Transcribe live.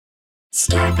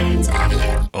Scarpins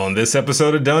Avenue. On this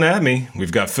episode of Don't At Me,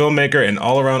 we've got filmmaker and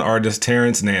all-around artist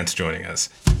Terrence Nance joining us.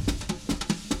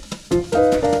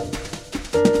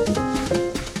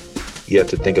 You have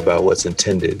to think about what's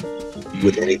intended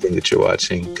with anything that you're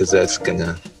watching, because that's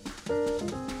gonna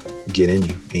get in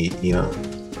you. You know,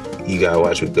 you gotta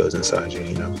watch what goes inside you.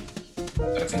 You know.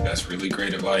 I think that's really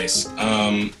great advice.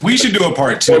 We should do a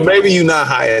part two. Or maybe you're not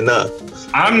high enough.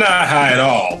 I'm not high at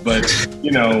all, but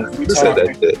you know, we talk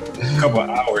a couple of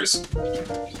hours.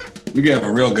 We can have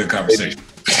a real good conversation.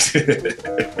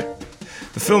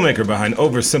 The filmmaker behind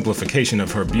Oversimplification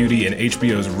of Her Beauty and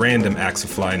HBO's Random Acts of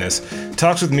Flyness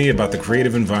talks with me about the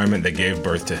creative environment that gave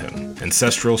birth to him,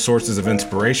 ancestral sources of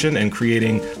inspiration, and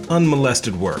creating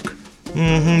unmolested work.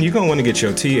 You're going to want to get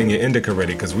your tea and your indica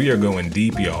ready because we are going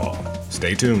deep, y'all.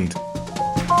 Stay tuned.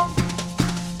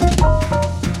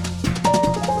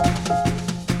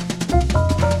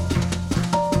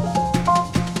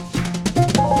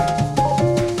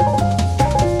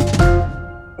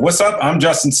 What's up? I'm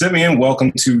Justin Simeon.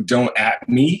 Welcome to Don't At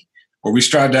Me, where we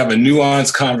strive to have a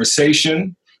nuanced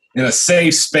conversation in a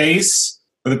safe space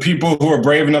for the people who are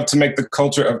brave enough to make the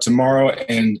culture of tomorrow.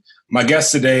 And my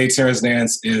guest today, Terrence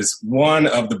Nance, is one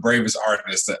of the bravest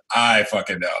artists that I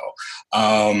fucking know.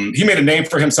 He made a name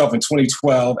for himself in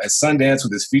 2012 at Sundance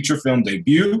with his feature film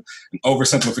debut, An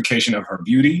Oversimplification of Her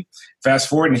Beauty. Fast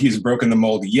forward, and he's broken the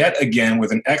mold yet again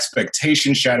with an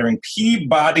expectation-shattering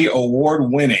Peabody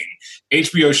Award-winning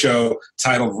HBO show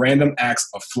titled Random Acts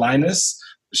of Flyness.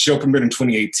 The show premiered in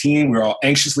 2018. We're all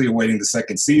anxiously awaiting the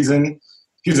second season.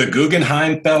 He's a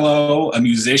Guggenheim Fellow, a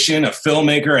musician, a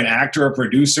filmmaker, an actor, a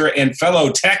producer, and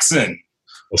fellow Texan.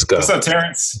 Let's go. What's up,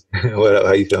 Terrence? What up?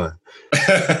 How you feeling?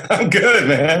 I'm good,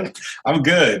 man. I'm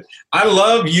good. I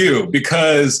love you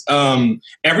because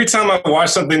every time I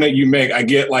watch something that you make, I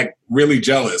get like really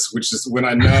jealous, which is when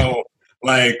I know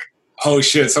like, oh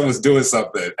shit, someone's doing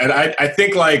something. And I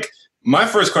think like my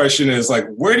first question is like,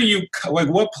 what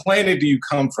planet do you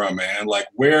come from, man? Like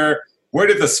where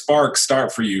did the spark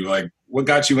start for you? Like what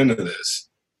got you into this?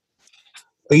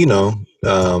 You know,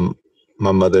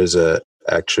 my mother's a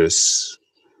actress,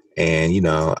 and, you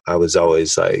know, I was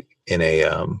always like in a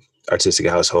artistic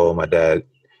household. My dad,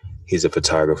 he's a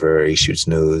photographer. He shoots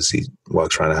news. He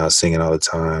walks around the house singing all the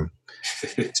time.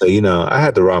 So, you know, I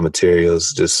had the raw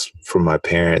materials just from my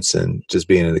parents and just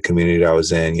being in the community that I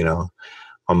was in. You know,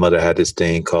 my mother had this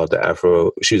thing called the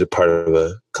Afro. She was a part of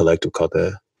a collective called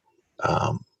the,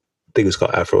 I think it was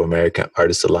called Afro-American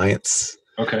Artists Alliance.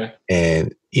 Okay.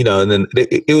 And, you know, and then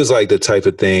it was like the type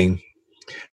of thing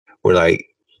where like,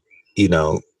 you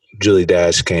know, Julie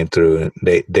Dash came through and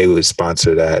they would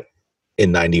sponsor that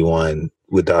in 91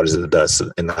 with Daughters of the Dust,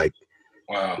 and like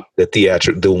wow,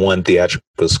 the one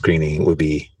theatrical screening would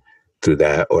be through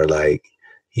that, or like,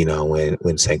 you know, when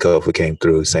Sankofa came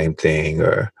through, same thing,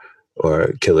 or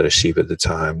Killer the Sheep at the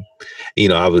time. You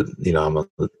know, I'm a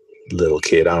little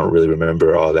kid. I don't really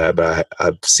remember all that, but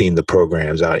I've seen the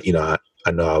programs. I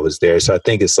know I was there. So I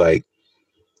think it's like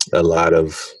a lot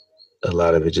of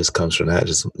it just comes from that,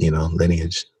 just, you know,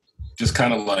 lineage. Just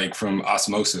kind of like from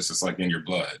osmosis. It's like in your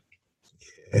blood.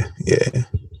 Yeah.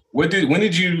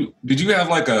 Did you have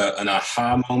like an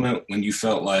aha moment when you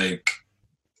felt like,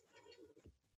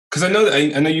 because I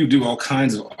know you do all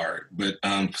kinds of art, but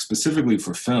specifically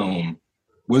for film,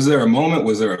 was there a moment,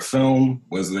 was there a film,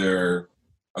 was there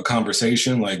a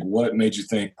conversation? Like what made you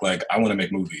think like, I want to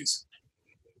make movies?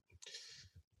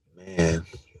 Man,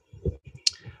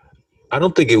 I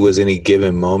don't think it was any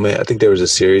given moment. I think there was a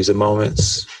series of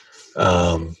moments.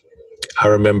 I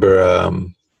remember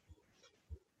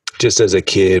just as a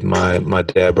kid, my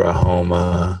dad brought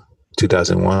home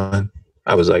 2001.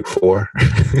 I was like 4.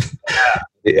 I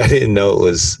didn't know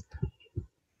what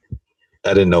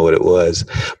it was.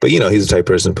 But, you know, he's the type of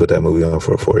person to put that movie on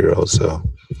for a 4-year-old. So,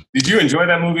 did you enjoy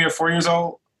that movie at 4 years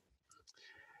old?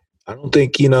 I don't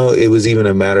think, you know, it was even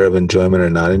a matter of enjoyment or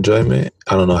not enjoyment.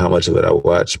 I don't know how much of it I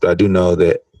watched, but I do know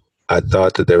that I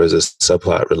thought that there was a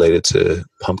subplot related to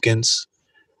pumpkins.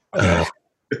 Okay.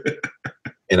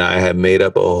 And I had made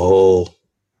up a whole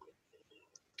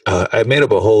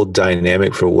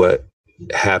dynamic for what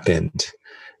happened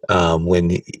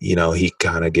when, you know, he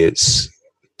kind of gets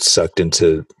sucked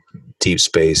into deep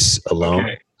space alone.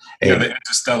 Okay. Yeah, the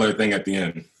interstellar thing at the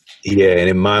end. Yeah, and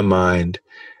in my mind,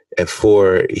 at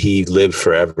 4, he lived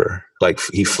forever. Like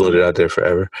he floated out there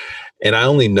forever. And I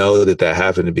only know that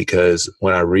happened because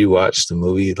when I rewatched the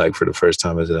movie, like for the first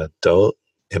time as an adult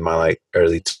in my like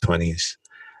early 20s,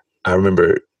 I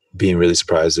remember being really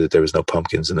surprised that there was no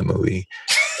pumpkins in the movie.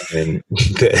 and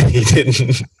that he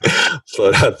didn't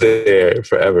float out there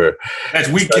forever. That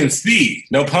we can see.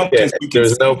 No pumpkins. Yeah,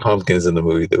 there's no pumpkins in the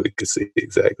movie that we could see.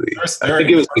 Exactly. I think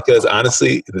it was because,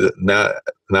 honestly, now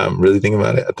I'm really thinking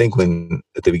about it. I think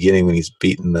at the beginning when he's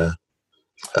beating the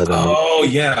other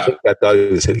yeah. I thought he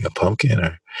was hitting a pumpkin,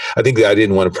 or I think I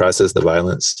didn't want to process the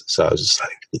violence, so I was just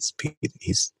like,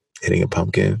 he's hitting a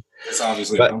pumpkin. It's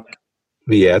obviously a pumpkin.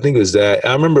 But yeah, I think it was that.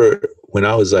 I remember when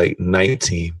I was like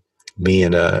 19, me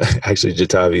and actually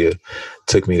Jatavia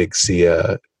took me to see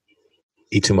Y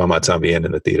Tu Mamá También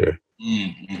in the theater.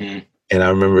 Mm-hmm. And I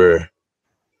remember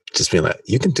just being like,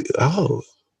 you can do,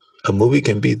 a movie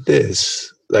can be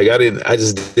this. Like I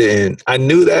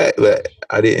knew that, but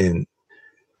I didn't,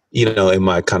 in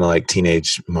my kind of like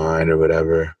teenage mind or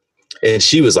whatever. And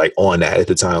she was like on that at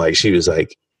the time. Like she was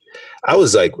like, I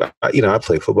was like, I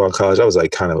played football in college. I was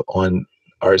like kind of on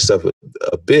art stuff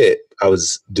a bit. I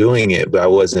was doing it, but I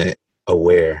wasn't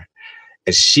aware.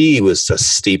 And she was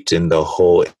just steeped in the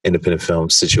whole independent film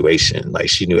situation. Like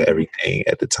she knew everything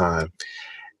at the time.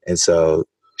 And so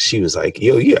she was like,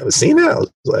 yo, you haven't seen that? I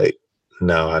was like,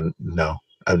 no,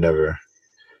 I've never,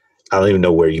 I don't even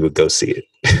know where you would go see it.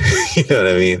 You know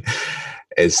what I mean?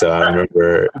 And so I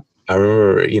remember,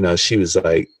 she was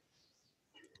like,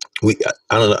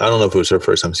 I don't know if it was her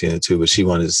first time seeing it too, but she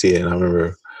wanted to see it. And I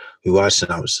remember we watched it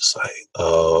and I was just like,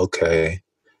 oh, okay.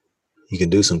 You can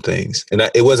do some things. And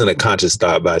it wasn't a conscious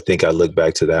thought, but I think I look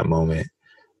back to that moment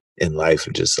in life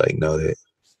and just like know that,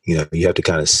 you have to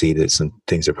kind of see that some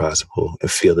things are possible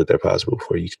and feel that they're possible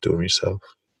before you can do them yourself.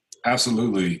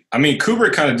 Absolutely. I mean,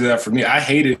 Kubrick kind of did that for me. I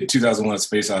hated 2001: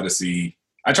 Space Odyssey.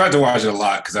 I tried to watch it a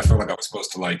lot because I felt like I was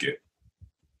supposed to like it.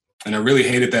 And I really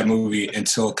hated that movie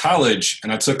until college.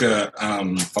 And I took a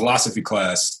philosophy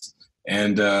class.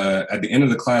 And at the end of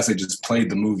the class, they just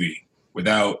played the movie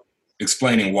without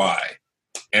explaining why.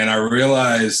 And I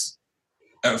realized,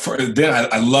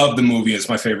 I love the movie. It's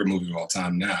my favorite movie of all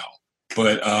time now.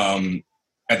 But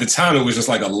at the time, it was just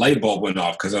like a light bulb went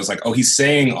off because I was like, oh, he's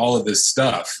saying all of this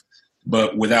stuff,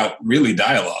 but without really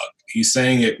dialogue. He's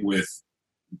saying it with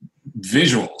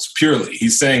visuals purely.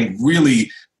 He's saying really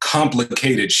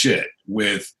complicated shit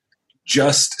with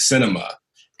just cinema.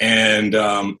 And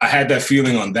I had that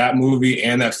feeling on that movie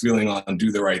and that feeling on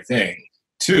Do the Right Thing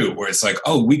too, where it's like,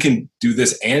 oh, we can do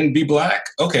this and be Black?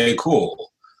 Okay,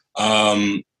 cool.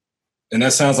 And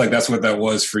that sounds like that's what that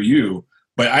was for you.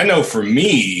 But I know for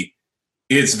me,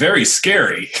 it's very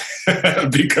scary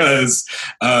because,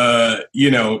 to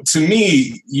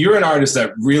me, you're an artist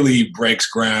that really breaks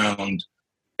ground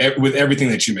with everything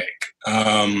that you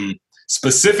make.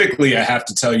 Specifically, I have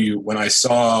to tell you, when I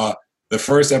saw the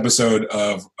first episode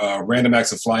of Random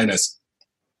Acts of Flyness,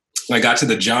 I got to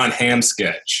the John Hamm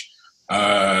sketch.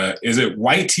 Is it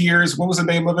White Tears? What was the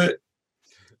name of it?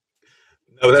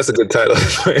 No, that's a good title.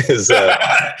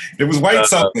 It was White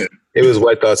something. It was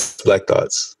White Thoughts, Black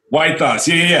Thoughts. White Thoughts,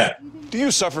 yeah. Do you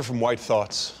suffer from white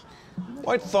thoughts?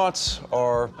 White thoughts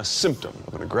are a symptom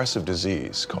of an aggressive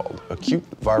disease called acute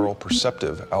viral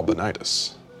perceptive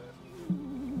albinitis.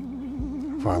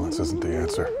 Violence isn't the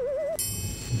answer.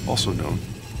 Also known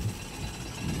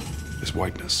as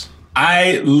whiteness.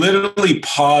 I literally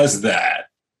paused that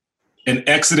and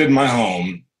exited my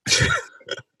home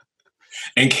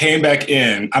and came back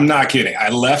in. I'm not kidding. I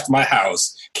left my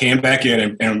house, came back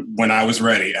in, and when I was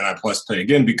ready, and I pressed play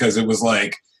again because it was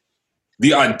like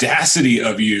the audacity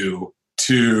of you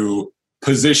to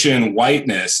position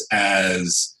whiteness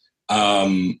as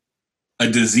a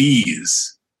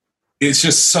disease. It's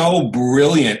just so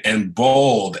brilliant and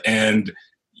bold. And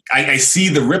I see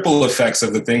the ripple effects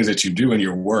of the things that you do in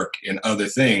your work and other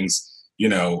things,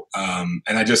 and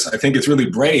I think it's really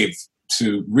brave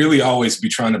to really always be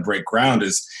trying to break ground.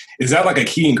 Is that like a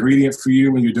key ingredient for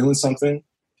you when you're doing something?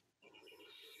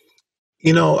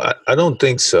 I don't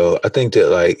think so. I think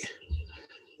that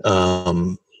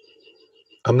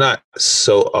I'm not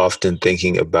so often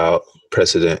thinking about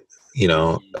precedent,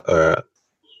 or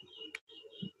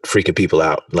freaking people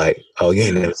out. Like, oh, you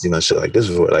ain't never seen no shit like this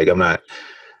before. Like,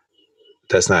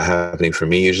 that's not happening for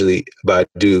me usually, but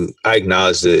I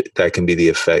acknowledge that can be the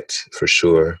effect for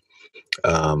sure.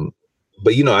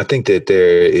 But, I think that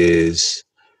there is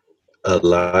a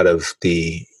lot of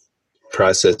the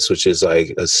process, which is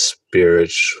like a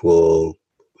spiritual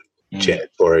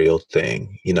janitorial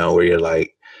thing, where you're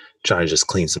like trying to just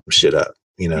clean some shit up,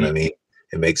 what I mean?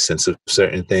 It makes sense of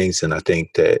certain things. And I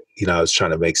think that, I was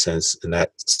trying to make sense in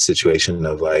that situation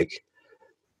of like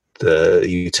the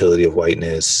utility of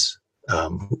whiteness.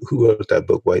 Who wrote that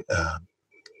book? White, I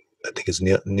think it's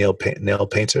Neil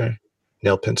Painter.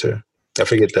 I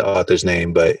forget the author's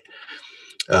name, but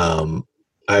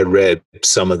I read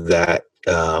some of that,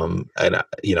 and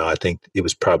I think it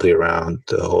was probably around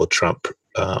the whole Trump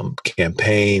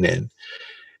campaign, and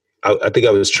I think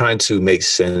I was trying to make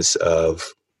sense of,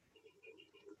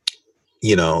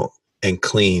 and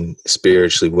clean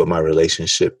spiritually what my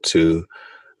relationship to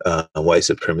white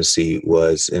supremacy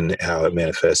was and how it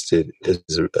manifested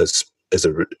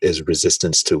as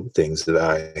resistance to things that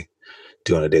I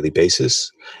do on a daily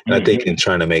basis. And I think in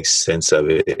trying to make sense of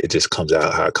it, it just comes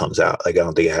out how it comes out. Like, I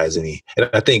don't think it has any, and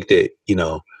I think that,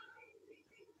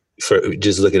 for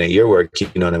just looking at your work, you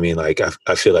know what I mean? Like,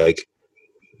 I feel like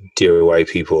Dear White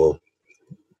People,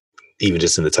 even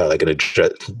just in the title, like the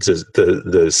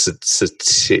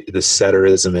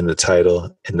satirism in the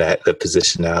title, and that the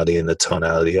positionality and the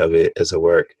tonality of it as a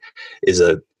work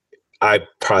I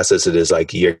process it as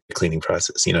like your cleaning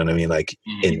process, you know what I mean? Like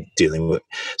in dealing with,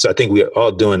 so I think we're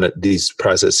all doing these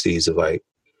processes of like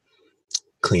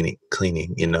cleaning,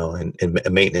 and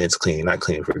maintenance cleaning, not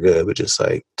cleaning for good, but just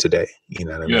like today, you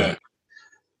know what I mean?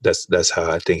 That's how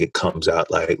I think it comes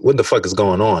out. Like, what the fuck is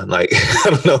going on? Like,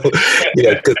 I don't know,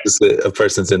 because it's a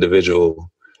person's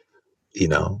individual,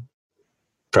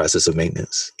 process of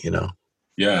maintenance,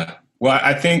 Yeah. Well,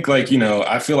 I think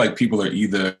I feel like people are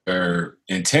either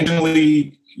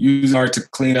intentionally using art to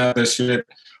clean out their shit,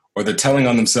 or they're telling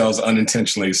on themselves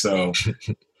unintentionally. So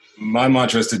my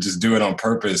mantra is to just do it on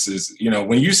purpose. Is,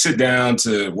 when you sit down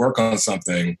to work on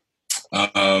something,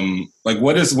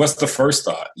 what's the first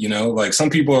thought? Like,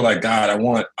 some people are like, God, I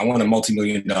want a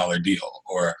multi-million-dollar deal,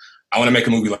 or I want to make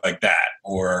a movie like that,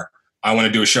 or I want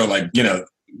to do a show. Like,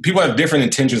 people have different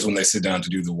intentions when they sit down to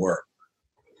do the work.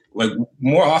 Like,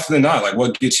 more often than not, like,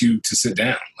 what gets you to sit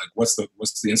down? Like, what's the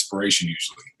inspiration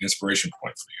usually? The inspiration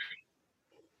point for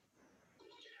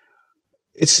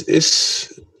you?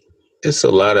 It's a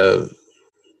lot of,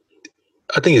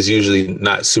 I think it's usually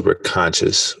not super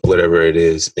conscious, whatever it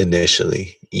is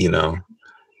initially,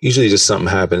 usually just something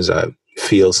happens. I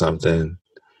feel something,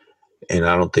 and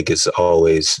I don't think it's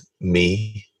always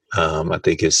me. I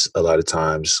think it's a lot of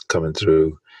times coming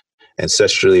through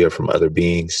ancestrally or from other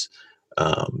beings,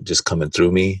 just coming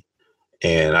through me.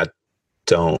 And I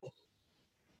don't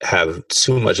have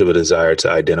too much of a desire to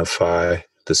identify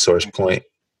the source point,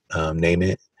 name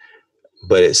it.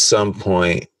 But at some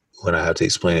point, when I have to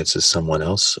explain it to someone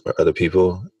else or other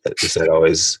people, that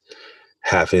always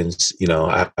happens.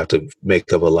 I have to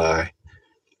make up a lie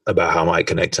about how I might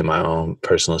connect to my own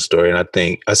personal story. And I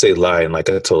think I say lie in like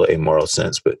a total amoral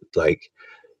sense, but like,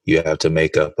 you have to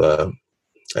make up a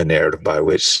narrative by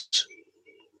which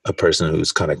a person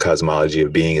whose kind of cosmology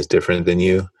of being is different than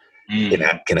you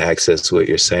can access what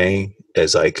you're saying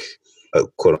as like a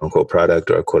quote unquote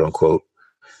product or a quote unquote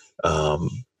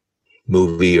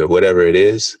movie or whatever it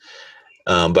is.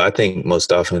 But I think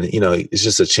most often, it's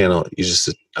just a channel.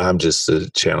 I'm just a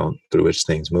channel through which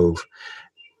things move,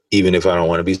 even if I don't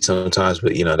want to be sometimes.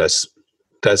 But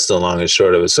that's the long and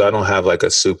short of it. So I don't have like a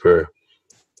super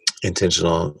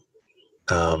intentional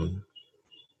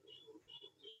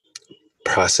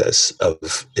process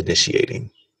of initiating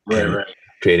and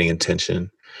creating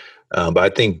intention. But I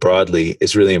think broadly,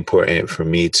 it's really important for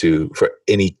me for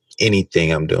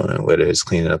anything I'm doing, whether it's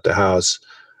cleaning up the house,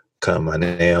 cutting my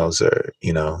nails, or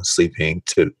sleeping,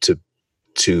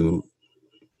 to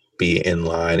be in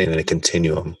line in a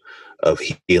continuum of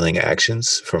healing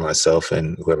actions for myself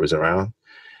and whoever's around.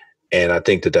 And I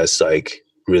think that that's like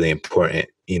really important,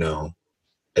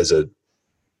 as a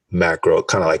macro,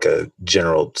 kind of like a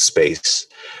general space,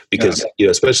 because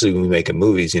especially when we making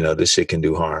movies, this shit can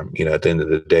do harm. At the end of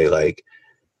the day, like,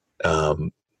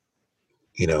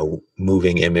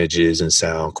 moving images and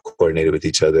sound coordinated with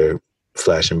each other,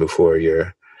 flashing before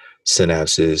your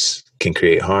synapses, can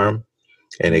create harm,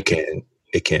 and it can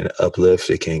uplift,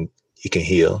 it can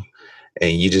heal,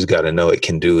 and you just got to know it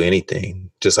can do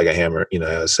anything. Just like a hammer,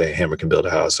 I would say a hammer can build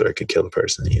a house, or it can kill a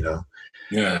person.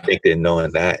 I think that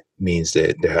knowing that means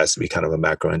that there has to be kind of a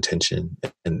macro intention,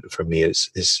 and for me,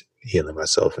 it's healing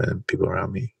myself and people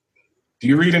around me. Do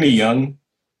you read any Jung?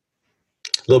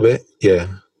 A little bit, yeah.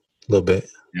 A little bit.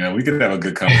 Yeah, we could have a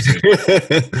good conversation.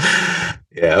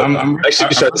 Yeah, I'm actually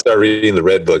trying to start reading the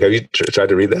Red Book. Have you tried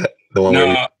to read that? The one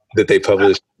that they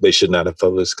published, they should not have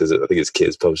published, because I think his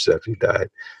kids published it after he died.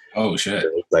 Oh shit!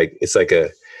 It's like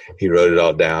he wrote it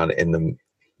all down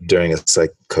during a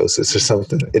psychosis or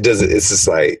something. It's just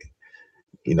like,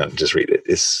 just read it.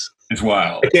 It's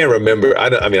wild. I can't remember. I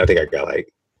think I got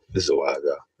this is a while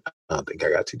ago. I don't think I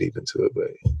got too deep into it,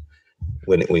 but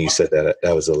when you said that,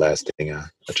 that was the last thing I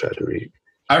tried to read.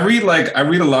 I read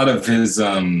a lot of his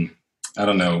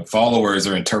followers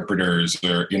or interpreters,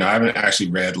 or I haven't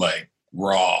actually read like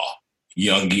raw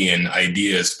Jungian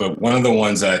ideas, but one of the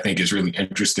ones that I think is really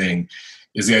interesting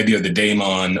is the idea of the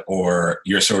daemon, or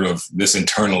you're sort of this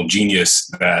internal genius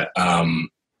that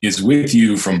is with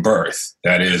you from birth,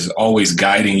 that is always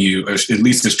guiding you, or at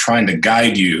least is trying to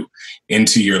guide you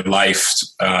into your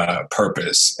life's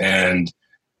purpose. And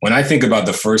when I think about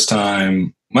the first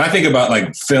time, when I think about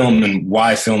like film and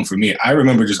why film for me, I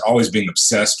remember just always being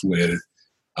obsessed with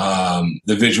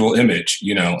the visual image.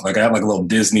 You know, like I had like a little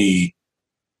Disney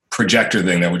projector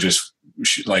thing that would just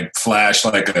like flash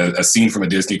like a scene from a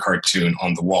Disney cartoon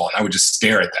on the wall, and I would just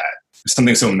stare at that. There's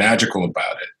something so magical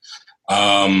about it.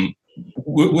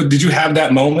 Did you have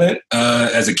that moment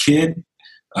as a kid,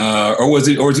 or was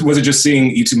it just seeing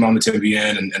Y Tu Mamá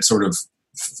También and sort of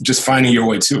just finding your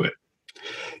way to it?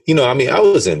 You know, I mean, I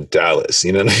was in Dallas,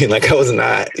 you know what I mean? Like I was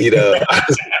not, you know, I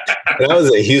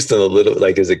was in Houston a little,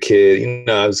 like as a kid, you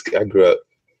know, I grew up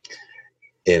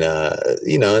in,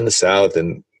 you know, in the South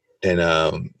and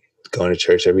going to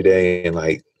church every day. And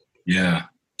like, yeah,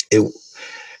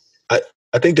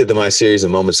 I think that my series of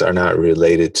moments are not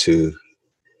related to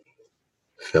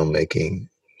filmmaking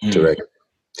directly.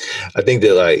 I think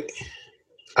that like,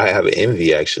 I have an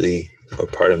envy actually, or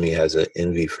part of me has an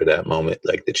envy for that moment,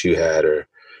 like that you had, or,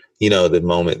 you know, the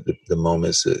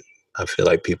moments that I feel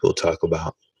like people talk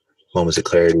about, moments of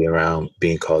clarity around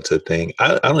being called to a thing.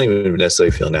 I don't even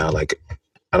necessarily feel now like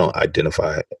I don't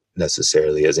identify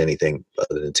necessarily as anything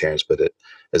other than Terrence, but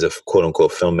as a quote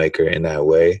unquote filmmaker in that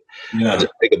way. Yeah. I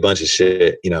just make a bunch of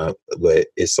shit, you know, but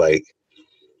it's like,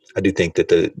 I do think that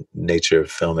the nature of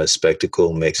film as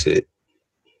spectacle makes it,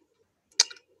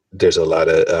 there's a lot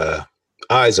of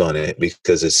eyes on it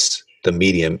because the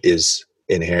medium is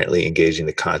inherently engaging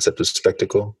the concept of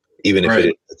spectacle, even if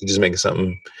you're just making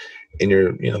something in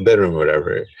your, you know, bedroom or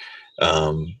whatever.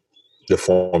 The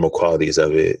formal qualities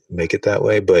of it make it that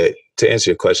way. But to answer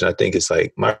your question, I think it's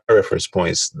like my reference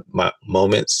points, my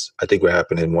moments, I think were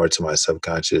happening more to my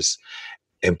subconscious,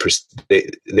 and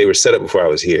they were set up before I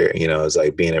was here. You know, it was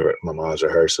like being at my mom's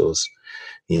rehearsals,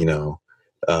 you know,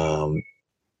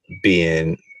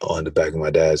 being on the back of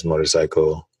my dad's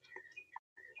motorcycle,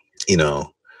 you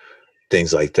know,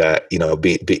 things like that, you know,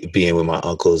 being with my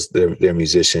uncles, they're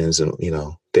musicians, and, you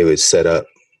know, they would set up,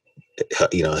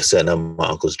 you know, setting up my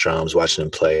uncle's drums, watching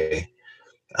them play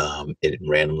in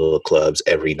random little clubs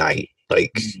every night,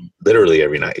 like literally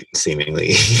every night,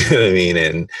 seemingly, you know what I mean?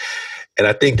 And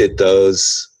I think that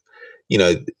those, you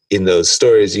know, in those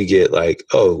stories you get like,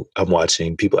 oh, I'm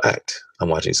watching people act. I'm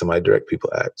watching somebody direct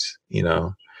people act, you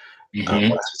know, I'm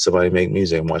watching somebody make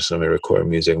music. I'm watching somebody record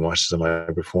music. I'm watching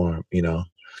somebody perform, you know.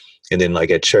 And then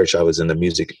like at church, I was in the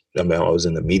music, I was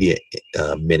in the media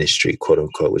ministry, quote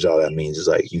unquote, which all that means is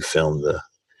like you film the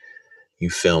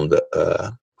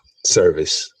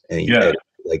service, and you edit.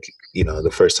 Like, you know,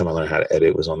 the first time I learned how to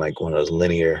edit was on like one of those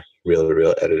linear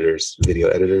reel-to-reel editors, video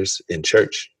editors in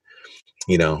church,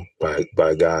 you know, by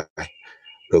a guy,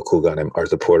 real cool guy named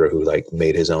Arthur Porter, who like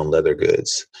made his own leather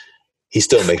goods. He's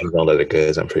still making his own leather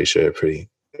goods. I'm pretty sure they're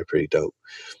pretty dope.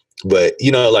 But,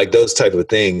 you know, like those type of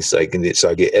things, like, and so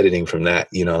I get editing from that,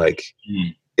 you know, like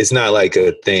it's not like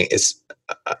a thing.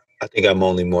 I think I'm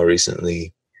only more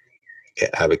recently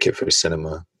advocate for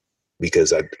cinema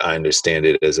because I understand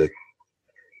it as a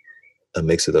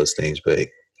mix of those things. But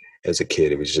as a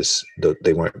kid, it was just,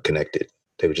 they weren't connected.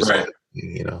 They were just,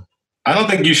 you know. I don't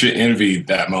think you should envy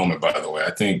that moment, by the way.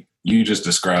 I think you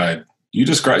kind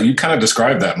of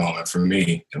described that moment for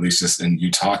me, at least just in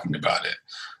you talking about it.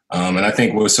 And I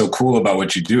think what's so cool about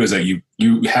what you do is that you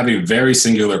have a very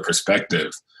singular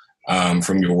perspective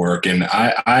from your work. And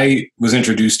I was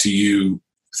introduced to you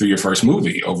through your first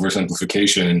movie,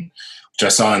 Oversimplification, which I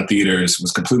saw in theaters,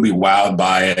 was completely wowed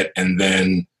by it, and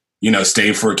then, you know,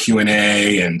 stayed for a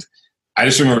Q&A. And I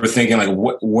just remember thinking,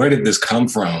 like, where did this come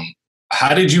from?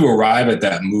 How did you arrive at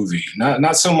that movie?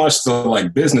 Not so much the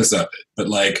like business of it, but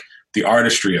like the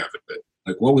artistry of it.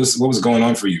 Like what was going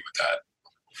on for you with that?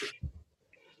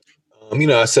 You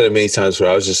know, I said it many times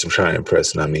where I was just trying to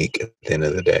impress Namik at the end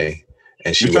of the day.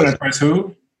 And she was trying to impress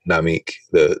who? Namik,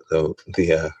 the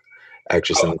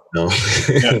actress in the film.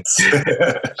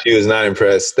 Yes. She was not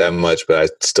impressed that much, but I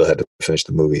still had to finish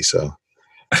the movie, so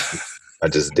I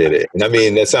just did it. And I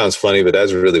mean, that sounds funny, but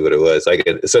that's really what it was. Like,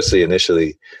 especially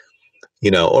initially, you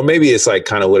know, or maybe it's like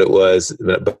kind of what it was,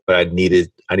 but I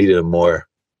needed a more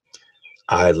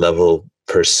high level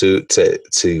pursuit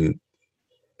to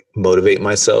motivate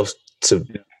myself to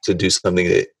do something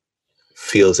that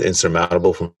feels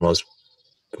insurmountable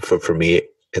for me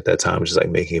at that time, which is like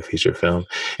making a feature film.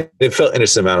 And it felt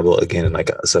insurmountable again in like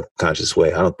a subconscious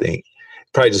way. I don't think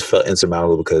probably just felt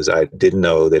insurmountable because I didn't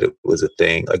know that it was a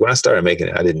thing. Like when I started making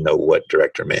it, I didn't know what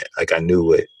director meant. Like I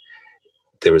knew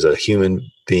there was a human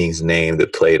being's name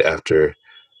that played after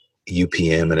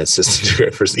UPM and assistant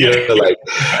director. Like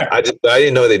I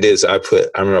didn't know what they did. So I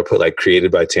remember I put like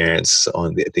created by Terrence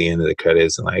at the end of the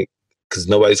credits, and like, cause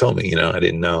nobody told me, I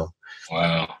didn't know.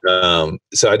 Wow.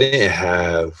 So I didn't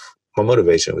have, my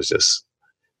motivation was just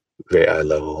very high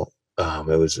level.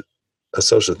 It was a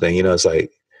social thing, it's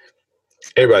like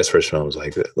everybody's first film was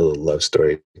like a little love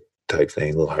story type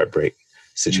thing, a little heartbreak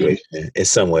situation in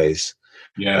some ways.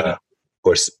 Yeah.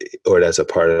 Or that's a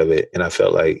part of it. And I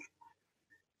felt like,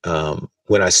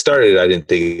 when I started, I didn't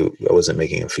think I wasn't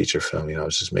making a feature film. I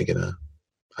was just making I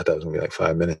thought it was gonna be like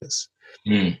 5 minutes.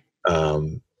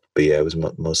 But yeah, it was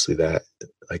mostly that,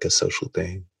 like a social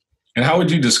thing. And how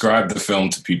would you describe the film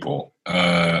to people?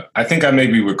 I think I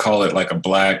maybe would call it like a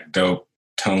Black dope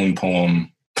tone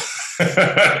poem.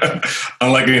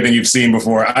 Unlike anything you've seen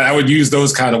before. I would use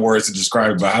those kind of words to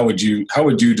describe it, but how would you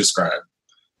describe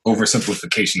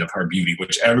oversimplification of her beauty,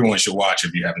 which everyone should watch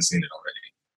if you haven't seen it already?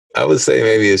 I would say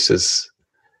maybe it's just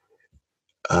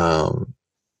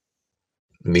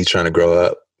me trying to grow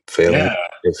up,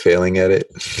 failing at it,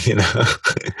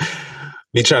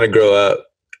 me trying to grow up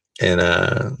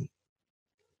and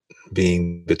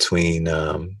being between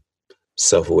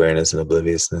self-awareness and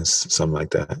obliviousness, something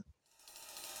like that.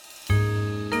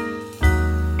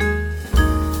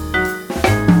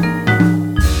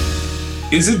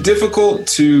 Is it difficult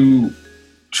to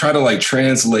try to like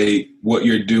translate what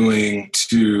you're doing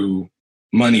to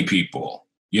money people?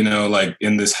 Like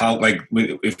in this, like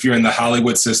if you're in the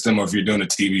Hollywood system, or if you're doing a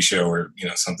TV show or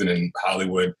something in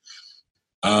Hollywood,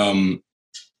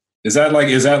 is that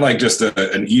like just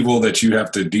an evil that you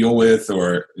have to deal with,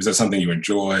 or is that something you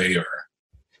enjoy, or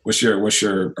what's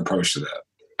your approach to that?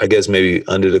 I guess maybe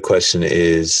under the question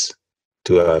is,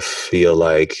 do I feel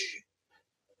like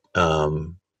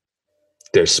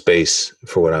there's space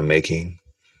for what I'm making?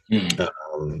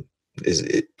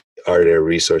 Are there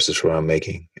resources for what I'm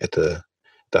making at the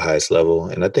highest level?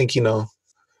 And I think,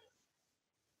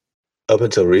 up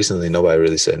until recently, nobody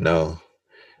really said no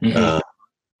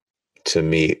to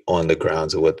me on the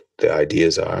grounds of what the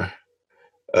ideas are.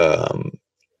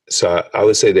 So I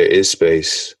would say there is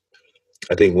space.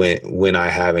 I think when I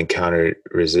have encountered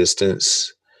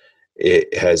resistance,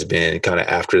 it has been kind of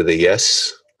after the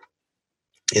yes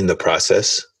in the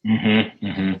process.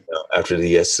 After the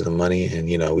yes to the money, and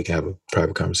we can have a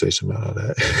private conversation about all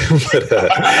that.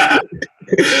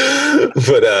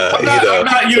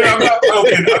 I'm not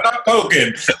poking. I'm not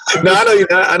poking. No,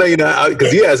 I know you're not,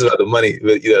 because you asked about the money,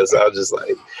 but so I was just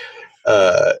like,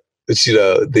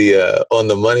 on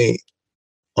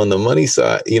the money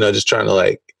side, just trying to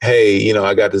like, hey,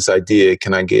 I got this idea.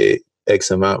 Can I get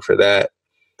X amount for that?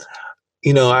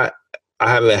 I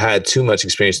haven't had too much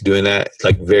experience doing that.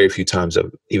 Like very few times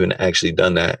I've even actually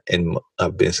done that, and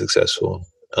I've been successful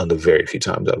on the very few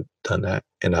times I've done that.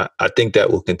 And I think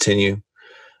that will continue.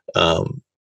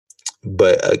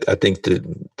 But I think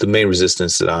the main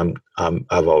resistance that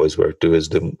I've always worked through is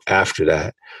after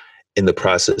that, in the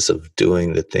process of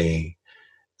doing the thing,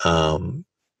 the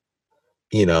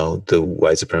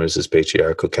white supremacist,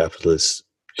 patriarchal, capitalist,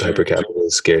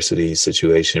 hyper-capitalist scarcity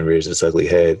situation rears its ugly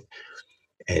head.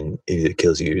 And it either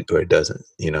kills you or it doesn't,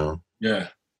 Yeah.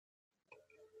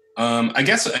 I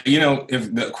guess,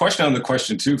 if the question on the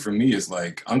question too, for me is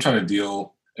like, I'm trying to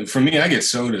deal, for me, I get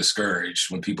so discouraged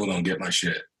when people don't get my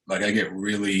shit. Like I get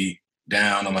really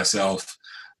down on myself.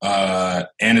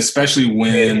 And especially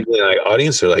when like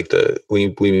audience or like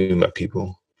we mean by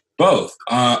people, both,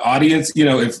 audience,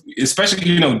 especially,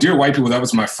 Dear White People, that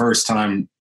was my first time.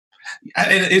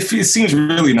 It seems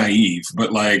really naive,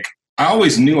 but like, I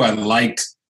always knew I liked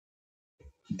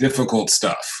difficult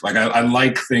stuff. Like I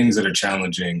like things that are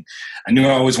challenging. I knew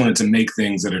I always wanted to make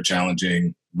things that are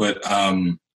challenging. But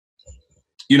my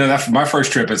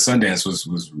first trip at Sundance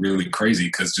was really crazy,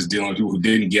 because just dealing with people who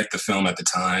didn't get the film at the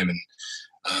time, and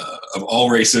of all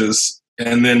races,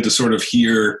 and then to sort of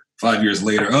hear 5 years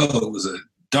later, oh, it was a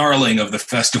darling of the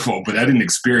festival, but I didn't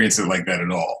experience it like that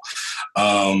at all.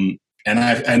 And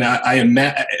I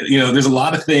imagine, there's a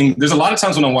lot of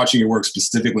times when I'm watching your work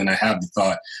specifically, and I have the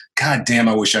thought, God damn,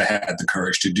 I wish I had the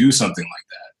courage to do something like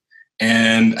that.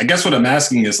 And I guess what I'm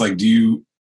asking is like, do you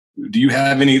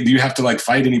have to like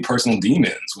fight any personal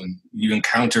demons when you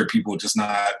encounter people just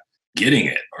not getting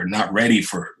it or not ready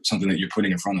for something that you're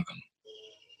putting in front of them?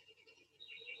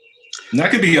 And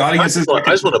that could be audiences. I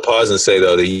just want to pause and say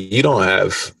though, that you don't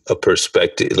have a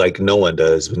perspective, like no one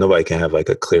does, but nobody can have like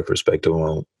a clear perspective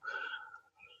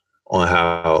on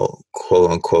how quote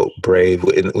unquote brave.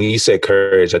 When you say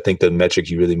courage, I think the metric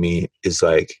you really mean is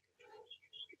like,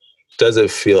 does it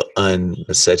feel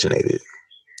unmiscegenated?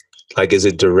 Like, is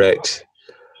it direct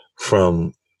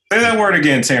from? Say that word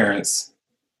again, Terrence.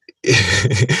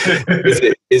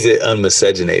 Is it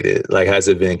unmiscegenated? Like, has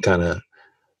it been kind of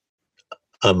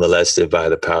unmolested by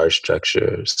the power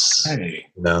structures? Hey.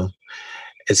 You know?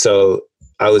 And so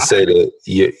I would say that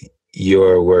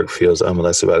your work feels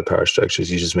unmolested by the power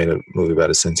structures. You just made a movie about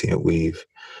a sentient weave.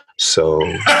 So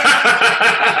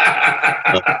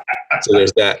so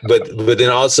there's that. But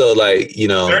then also, like, you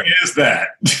know, there is that.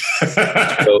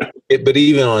 But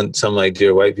even on some like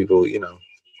Dear White People, you know,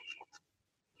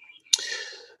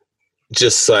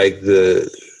 just like the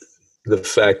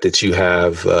fact that you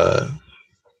have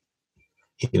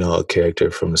you know, a character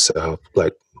from the South,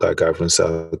 black guy from the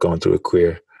South, going through a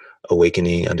queer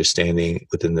awakening, understanding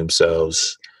within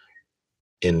themselves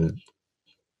in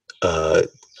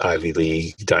Ivy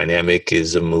League dynamic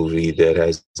is a movie that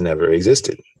has never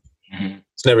existed. Mm-hmm.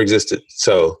 It's never existed.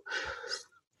 So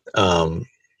on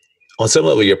some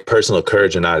level, your personal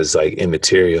courage or not is like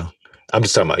immaterial. I'm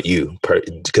just talking about you,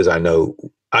 because I knew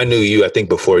you, I think,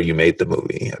 before you made the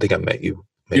movie. I think I met you.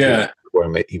 Before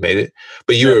you made it,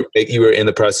 but you were in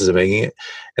the process of making it,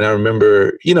 and I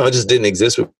remember, you know, it just didn't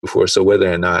exist before. So whether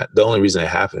or not, the only reason it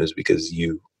happened is because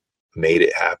you made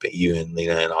it happen. You and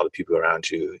Lena and all the people around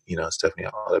you, you know, Stephanie,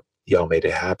 y'all made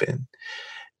it happen.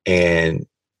 And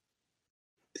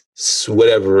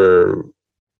whatever,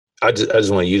 I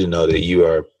just want you to know that you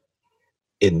are,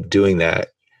 in doing that,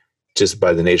 just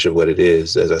by the nature of what it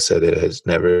is, as I said,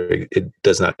 it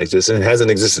does not exist, and it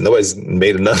hasn't existed. Nobody's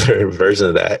made another version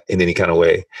of that in any kind of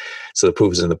way. So the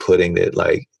proof is in the pudding that,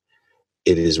 like,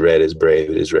 it is read as brave,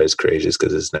 it is read as courageous,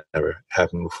 because it's never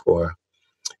happened before.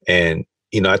 And,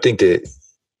 you know, I think that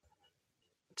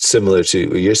similar to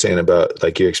what you're saying about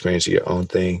like your experience of your own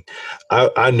thing,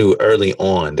 I knew early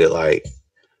on that, like,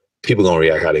 people gonna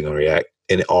react how they gonna react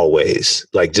in all ways,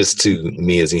 like, just to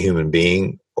me as a human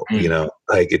being. You know,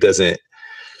 like, it doesn't,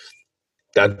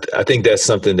 I think that's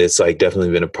something that's like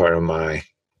definitely been a part of my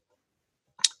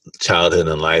childhood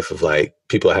and life, of like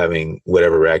people having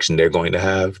whatever reaction they're going to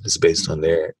have is based on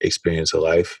their experience of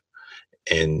life,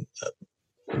 and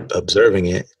observing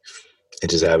it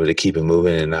and just having to keep it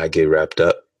moving and not get wrapped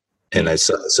up. And that's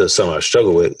something I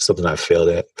struggle with, something I failed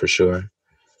at for sure,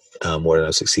 more than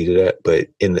I've succeeded at. But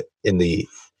in the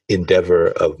endeavor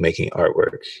of making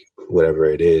artwork, whatever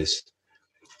it is,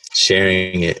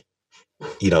 sharing it,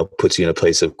 you know, puts you in a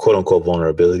place of quote unquote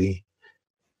vulnerability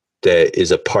that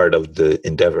is a part of the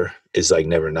endeavor. It's like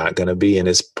never not going to be. And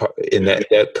it's in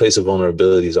that place of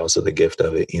vulnerability is also the gift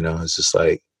of it. You know, it's just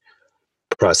like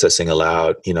processing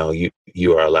aloud. You know,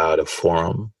 you are allowed a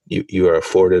forum. You are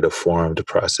afforded a forum to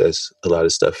process a lot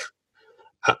of stuff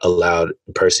aloud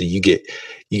in person. You get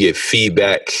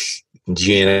feedback you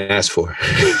didn't ask for.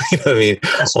 You know what I mean?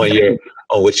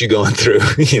 On what you're going through,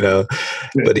 you know,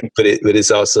 but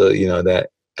it's also, you know, that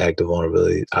act of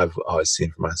vulnerability I've always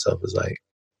seen for myself is like,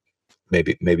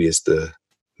 maybe it's the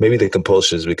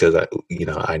compulsion is because I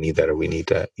need that, or we need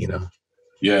that, you know?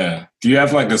 Yeah. Do you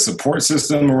have like a support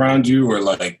system around you, or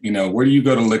like, you know, where do you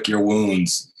go to lick your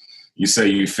wounds? You say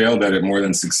you failed at it more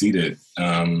than succeeded,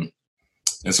 and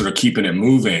sort of keeping it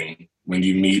moving when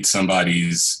you meet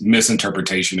somebody's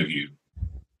misinterpretation of you.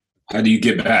 How do you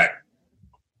get back?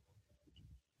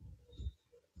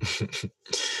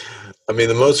 I mean,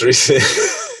 the most recent.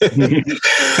 Speak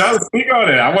on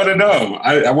it. I want to know.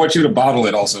 I want you to bottle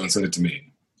it also and send it to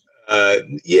me.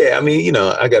 Yeah, I mean, you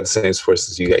know, I got the same supports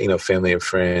as you got, you know, family and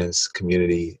friends,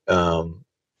 community. I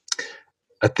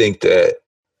think that,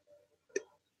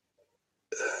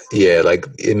 yeah, like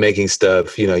in making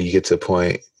stuff, you know, you get to a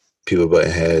point, people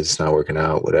butting heads, not working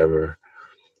out, whatever.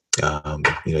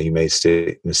 You know, you made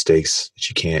mistakes that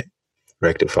you can't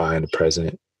rectify in the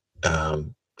present.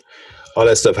 All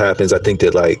that stuff happens. I think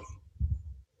that, like,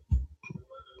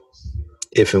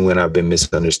 if and when I've been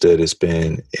misunderstood, it's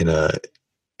been in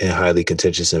highly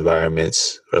contentious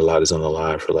environments where a lot is on the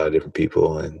line for a lot of different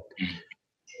people, and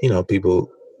you know,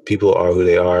 people are who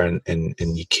they are, and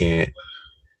you can't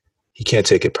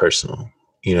take it personal.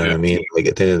 You know what I mean? Like,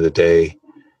 at the end of the day,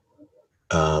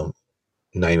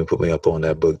 Naima put me up on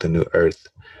that book, The New Earth,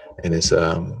 and it's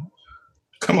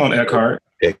come on, Eckhart.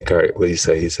 Eckhart, what did he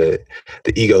say? He said,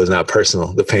 the ego is not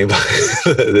personal. The pain,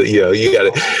 you know, you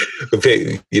got to,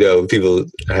 you know, people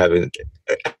are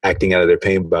acting out of their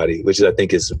pain body, which I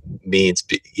think means,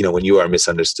 you know, when you are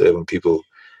misunderstood, when people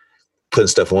putting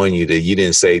stuff on you that you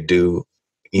didn't say, do,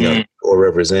 you know, or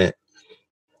represent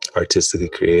artistically,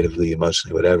 creatively,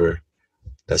 emotionally, whatever,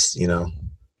 that's, you know,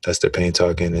 that's their pain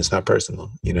talking. It's not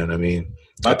personal. You know what I mean?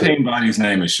 My pain body's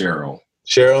name is Cheryl.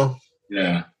 Cheryl?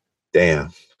 Yeah.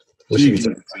 Damn. She gives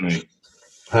it to me.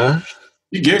 Huh?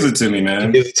 She gives it to me, man.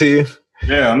 She gives it to you?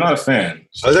 Yeah, I'm not a fan.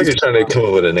 I was actually trying to come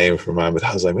up with a name for mine, but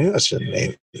I was like, maybe I shouldn't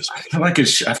name this. I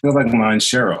feel like mine's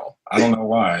Cheryl. I don't know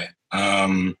why.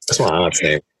 That's my aunt's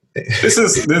name. This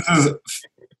is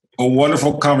a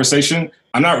wonderful conversation.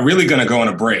 I'm not really going to go on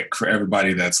a break for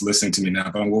everybody that's listening to me now,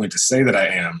 but I'm going to say that I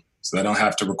am, so that I don't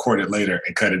have to record it later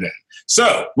and cut it in.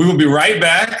 So we will be right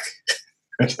back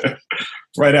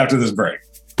right after this break.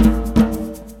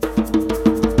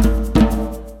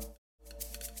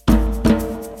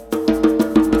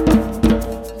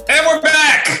 And we're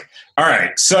back. All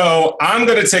right. So I'm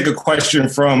going to take a question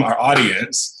from our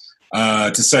audience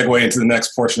to segue into the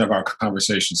next portion of our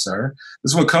conversation, sir.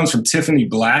 This one comes from Tiffany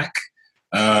Black.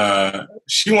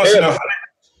 She wants to know.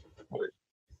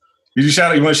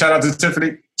 You want to shout out to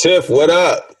Tiffany? Tiff, what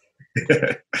up?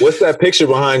 What's that picture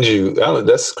behind you?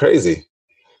 That's crazy.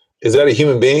 Is that a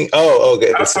human being? Oh,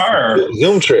 okay. That's her.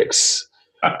 Zoom tricks.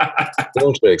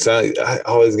 Zoom tricks. I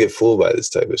always get fooled by this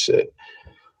type of shit.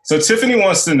 So Tiffany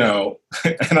wants to know,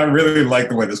 and I really like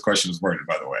the way this question was worded,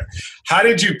 by the way. How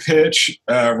did you pitch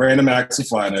Random Acts of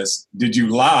Flyness? Did you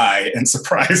lie and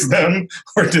surprise them,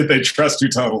 or did they trust you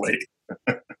totally?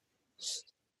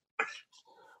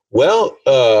 Well,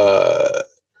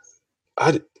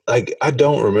 I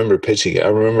don't remember pitching it. I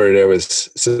remember there was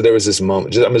this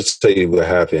moment. I'm going to tell you what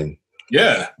happened.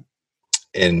 Yeah.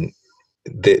 And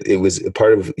it was a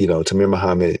part of, Tamir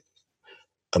Muhammad,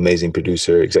 amazing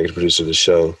producer, executive producer of the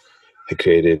show, had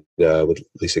created with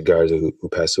Lisa Garza, who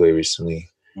passed away recently,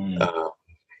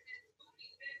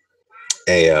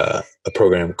 a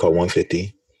program called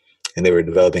 150. And they were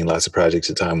developing lots of projects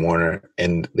at Time Warner.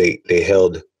 And they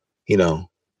held,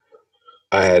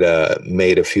 I had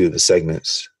made a few of the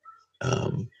segments. I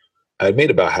had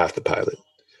made about half the pilot.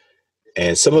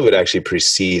 And some of it actually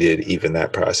preceded even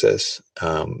that process,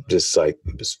 just like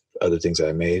other things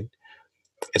I made.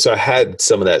 And so I had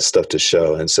some of that stuff to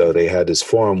show. And so they had this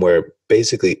forum where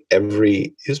basically it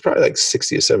was probably like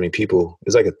 60 or 70 people. It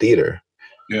was like a theater.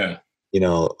 Yeah.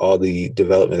 All the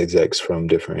development execs from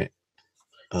different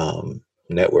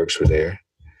networks were there.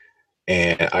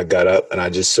 And I got up and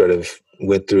I just sort of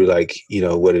went through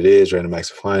what it is, Random Acts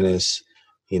of Flyness,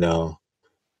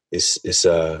 it's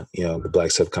the Black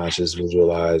subconscious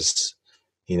visualized,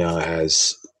 it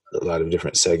has a lot of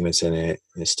different segments in it,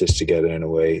 and it's stitched together in a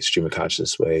way, stream of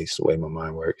consciousness way. It's the way my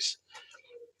mind works.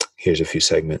 Here's a few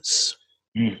segments.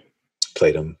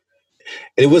 Played them.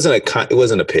 And it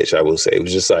wasn't a pitch, I will say. It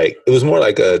was just it was more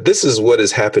like this is what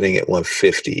is happening at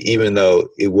 150, even though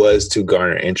it was to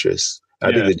garner interest.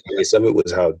 I think the genius of it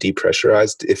was how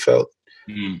depressurized it felt.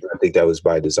 I think that was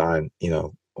by design,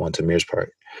 on Tamir's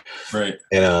part. Right.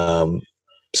 And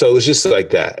so it was just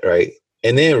like that, right?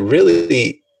 And then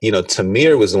really,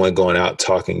 Tamir was the one going out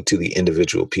talking to the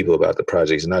individual people about the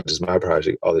projects, not just my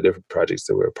project, all the different projects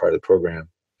that were a part of the program.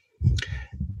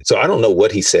 So I don't know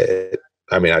what he said.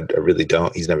 I mean, I really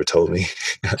don't. He's never told me.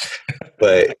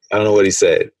 But I don't know what he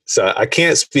said. So I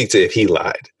can't speak to if he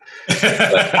lied.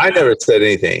 I never said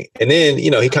anything. And then,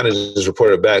 he kind of just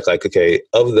reported back like, okay,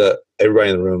 of everybody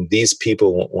in the room, these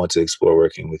people want to explore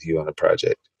working with you on the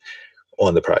project.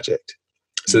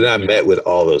 So then I met with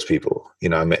all those people,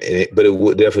 but it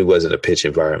definitely wasn't a pitch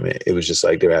environment. It was just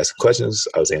like they were asking questions.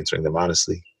 I was answering them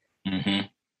honestly. Mm-hmm.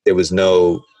 There was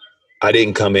I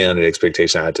didn't come in under the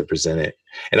expectation I had to present it.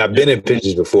 And I've been in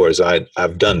pitches before, so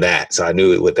I've done that. So I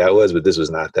knew what that was, but this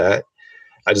was not that.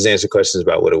 I just answered questions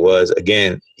about what it was.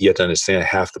 Again, you have to understand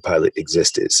half the pilot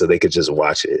existed, so they could just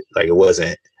watch it. It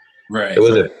wasn't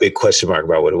a big question mark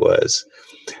about what it was.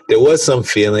 There was some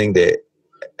feeling that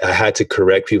I had to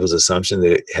correct people's assumption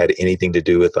that it had anything to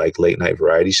do with late night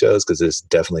variety shows, because it's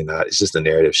definitely not. It's just a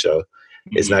narrative show.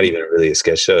 Mm-hmm. It's not even really a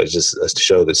sketch show. It's just a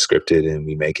show that's scripted and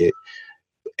we make it.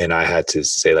 And I had to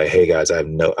say hey guys, I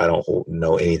don't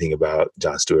know anything about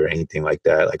Jon Stewart or anything like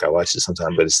that. I watch it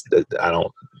sometimes, but I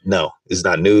don't know. It's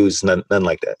not news, nothing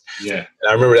like that. Yeah. And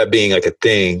I remember that being a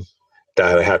thing that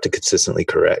I would have to consistently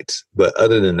correct. But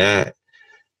other than that,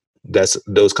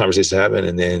 those conversations happened.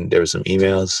 And then there were some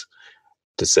emails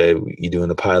to say, you doing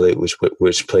the pilot,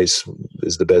 which place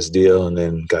is the best deal, and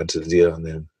then got to the deal and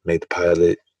then made the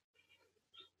pilot.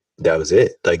 That was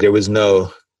it. There was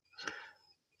no,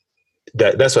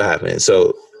 that's what happened.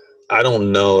 So I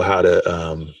don't know how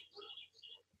to,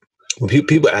 when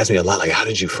people ask me a lot, how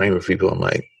did you frame it for people? I'm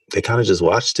like, they kind of just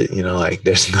watched it,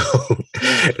 there's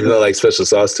no special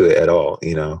sauce to it at all,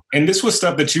 And this was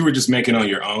stuff that you were just making on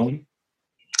your own?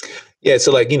 Yeah,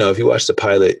 so like, if you watch the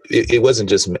pilot, it wasn't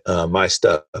just my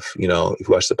stuff. If you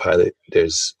watch the pilot,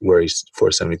 there's Worries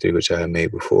 473, which I had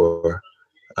made before.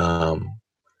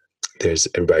 There's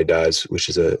Everybody Dies, which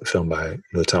is a film by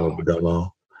Notama Bodomo.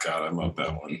 God, I love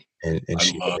that one. And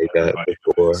she love made that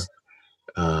before.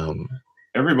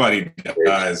 Everybody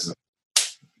Dies.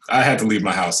 I had to leave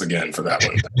my house again for that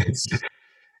one.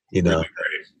 Really great.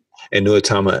 And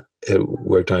Notama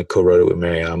worked on, co-wrote it with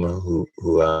Mariama,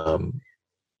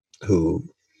 who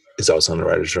is also in the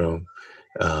writer's room.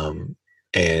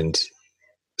 And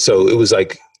so it was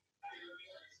like,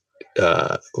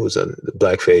 it was a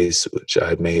Blackface, which I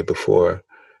had made before.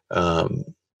 The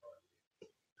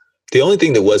only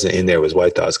thing that wasn't in there was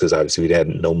White Thoughts, because obviously we had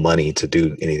no money to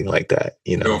do anything like that.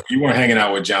 So if you weren't hanging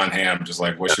out with John Hamm, just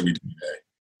like, what should we do today?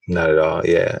 Not at all.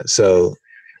 Yeah. So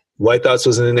White Thoughts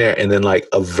wasn't in there. And then like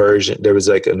a version, there was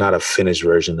like not a finished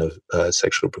version of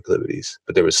Sexual Proclivities,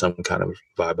 but there was some kind of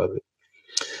vibe of it.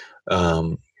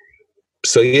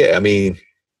 So yeah, I mean,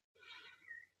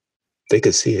 they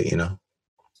could see it,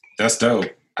 That's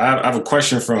dope. I have a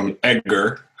question from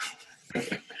Edgar,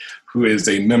 who is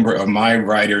a member of my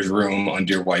writer's room on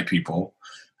Dear White People.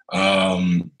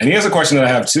 And he has a question that I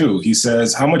have too. He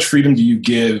says, how much freedom do you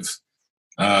give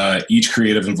each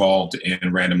creative involved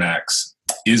in Random Acts?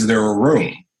 Is there a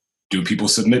room? Do people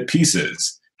submit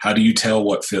pieces? How do you tell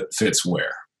what fits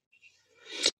where?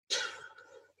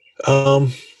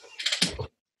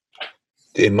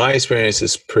 In my experience,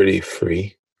 it's pretty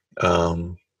free.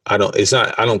 I don't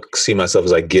see myself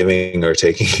as like giving or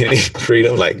taking any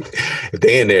freedom. Like if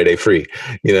they in there, they free,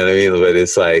 you know what I mean? But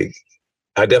it's like,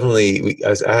 I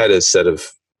had a set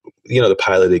of, the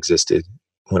pilot existed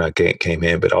when I came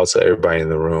in, but also everybody in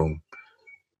the room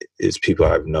is people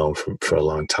I've known for a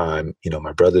long time.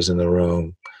 My brother's in the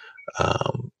room.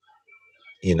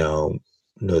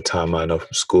 Notama I know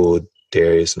from school.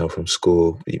 Darius I know from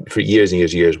school. For years and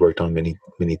years, worked on many,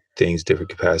 many things, different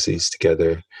capacities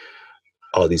together.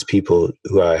 All these people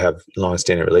who I have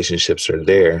long-standing relationships are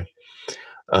there.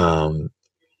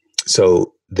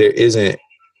 So there isn't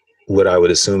what I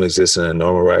would assume exists in a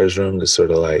normal writer's room, this sort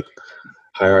of like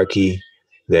hierarchy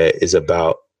that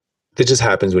just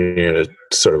happens when you're in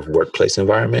a sort of workplace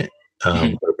environment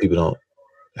where people don't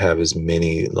have as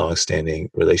many long-standing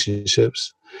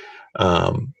relationships.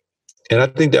 And I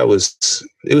think it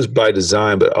was by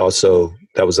design, but also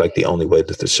that was like the only way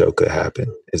that the show could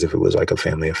happen, is if it was like a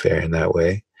family affair in that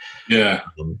way. Yeah.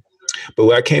 But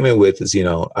what I came in with is,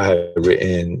 I had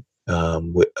written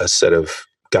with a set of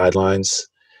guidelines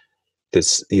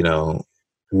that's,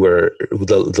 where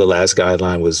the last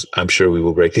guideline was, I'm sure we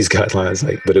will break these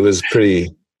guidelines, but it was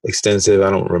pretty extensive. I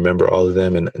don't remember all of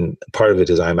them. And part of it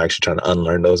is I'm actually trying to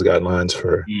unlearn those guidelines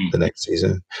for the next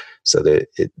season so that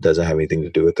it doesn't have anything to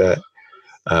do with that.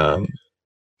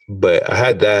 But I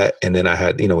had that, and then I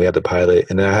had, we had the pilot,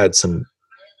 and then I had some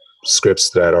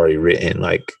scripts that I'd already written,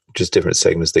 like just different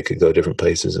segments that could go different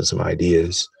places and some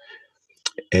ideas.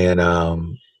 And,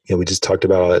 we just talked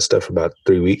about all that stuff for about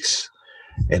 3 weeks.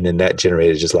 And then that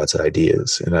generated just lots of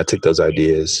ideas. And I took those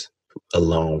ideas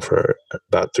alone for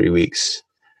about 3 weeks,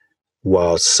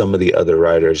 while some of the other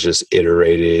writers just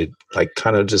iterated, like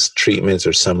kind of just treatments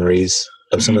or summaries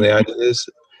of some of the ideas.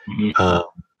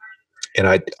 And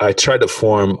I tried to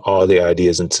form all the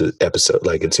ideas into episode,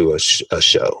 like into a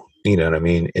show, you know what I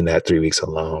mean, in that 3 weeks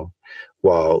alone,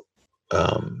 while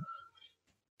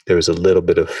there was a little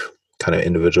bit of kind of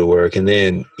individual work. And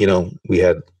then, we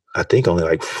had, I think, only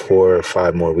like 4 or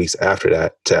 5 more weeks after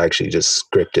that to actually just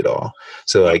script it all.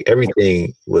 So like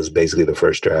everything was basically the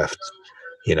first draft,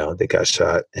 that got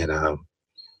shot. And I'm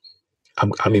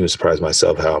even surprised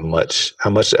myself how much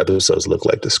the episodes look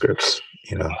like the scripts.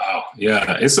 Wow.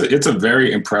 Yeah. It's a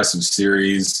very impressive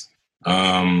series.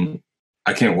 I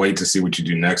can't wait to see what you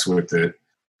do next with it.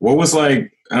 What was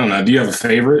like, I don't know, do you have a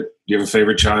favorite? Do you have a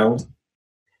favorite child?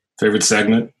 Favorite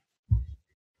segment?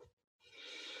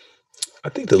 I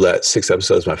think the last 6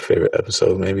 episodes is my favorite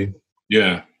episode, maybe.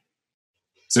 Yeah.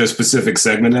 Is there a specific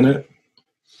segment in it?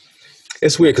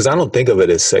 It's weird because I don't think of it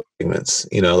as segments,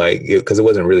 because it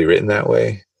wasn't really written that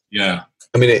way. Yeah.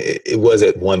 I mean, it was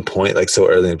at one point, like so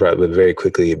early in the project, but very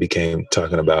quickly it became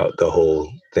talking about the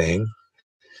whole thing.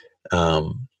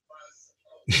 I'm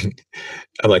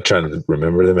like trying to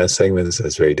remember them as segments.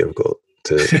 It's very difficult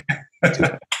to.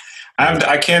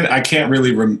 I can't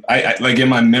really. Like in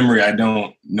my memory, I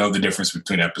don't know the difference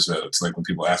between episodes. Like when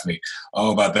people ask me,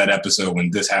 "Oh, about that episode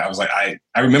when this happened," I was like,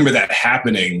 I remember that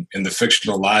happening in the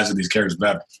fictional lives of these characters,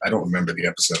 but I don't remember the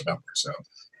episode number. So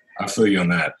I feel you on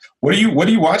that. What are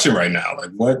you watching right now?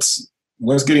 Like what's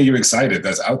getting you excited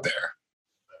that's out there?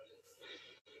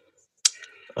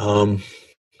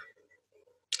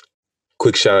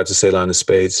 quick shout out to Ceylon the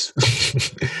Spades.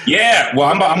 Yeah,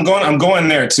 well, I'm going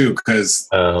there too because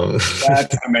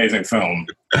that's an amazing film.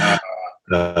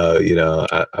 You know,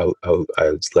 I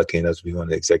was lucky enough to be one of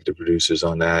the executive producers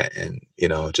on that, and you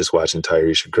know, just watching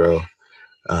Tyresha grow.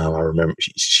 I remember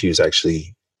she was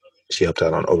actually, she helped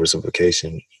out on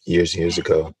Oversimplification years and years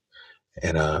ago,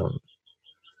 and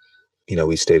you know,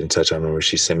 we stayed in touch. I remember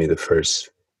she sent me the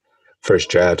first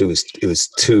draft.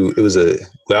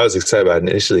 What I was excited about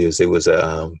initially it was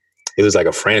like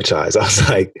a franchise. I was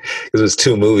like, it was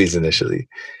 2 movies initially.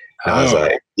 And I was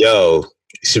like, yo,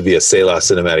 it should be a Selah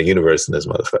Cinematic Universe in this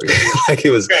motherfucker. Like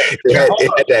it was. Okay. It had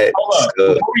that.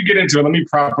 Before we get into it, let me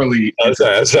properly. I'm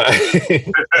sorry.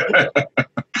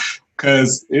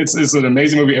 Because it's an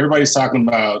amazing movie. Everybody's talking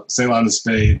about Ceylon the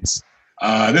Spades.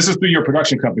 This is through your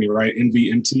production company, right?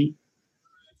 NVMT.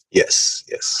 Yes.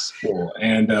 Cool.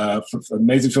 And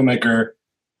amazing filmmaker.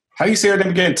 How do you say her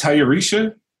name again?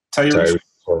 Tyresha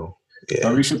Poe. Yeah.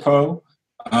 Tyresha Poe.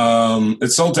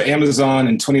 It's sold to Amazon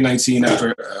in 2019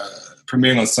 after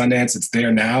premiering on Sundance. It's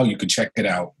there now. You can check it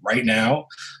out right now.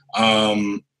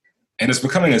 And it's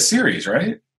becoming a series,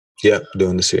 right? Yeah,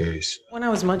 doing the series. When I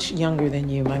was much younger than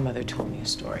you, my mother told me a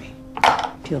story.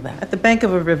 Feel that. At the bank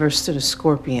of a river stood a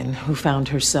scorpion who found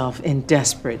herself in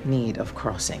desperate need of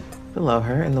crossing. Below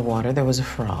her, in the water, there was a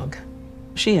frog.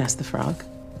 She asked the frog,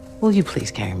 "Will you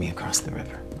please carry me across the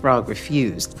river?" Frog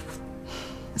refused.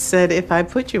 Said, "If I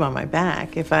put you on my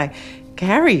back, if I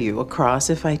carry you across,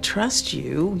 if I trust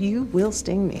you, you will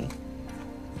sting me."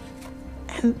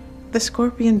 And the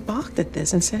scorpion balked at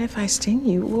this and said, "If I sting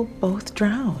you, we'll both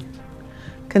drown."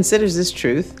 Considers this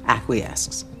truth,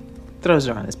 acquiesces, throws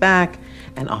her on his back,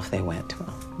 and off they went.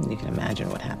 Well, you can imagine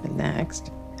what happened next.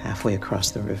 Halfway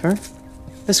across the river,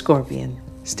 the scorpion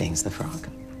stings the frog.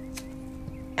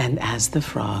 And as the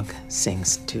frog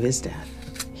sinks to his death,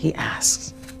 he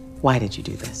asks, "Why did you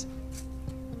do this?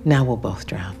 Now we'll both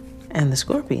drown." And the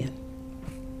scorpion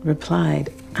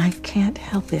replied, "I can't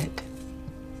help it.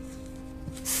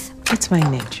 It's my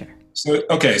nature." So,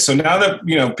 okay. So now that,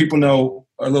 you know, people know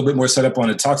a little bit more set up on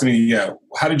it, talk to me. Yeah.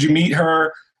 How did you meet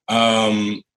her?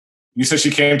 You said she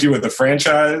came to you with a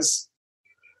franchise.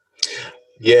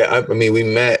 Yeah, I mean, we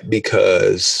met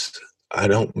because I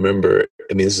don't remember.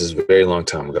 I mean, this is a very long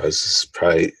time ago. This is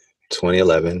probably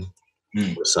 2011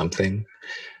 or something.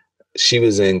 She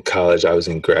was in college. I was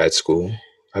in grad school,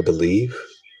 I believe.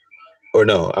 Or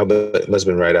no, it must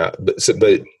have been right out.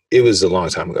 But it was a long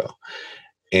time ago.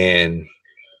 And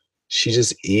she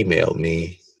just emailed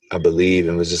me, I believe,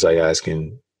 and was just like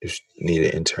asking if she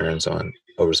needed interns on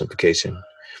Oversimplification.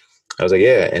 I was like,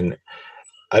 yeah. And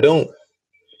I don't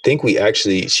think we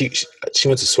actually, she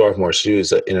went to Swarthmore. She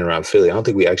was in and around Philly. I don't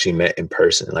think we actually met in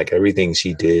person. Like everything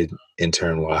she did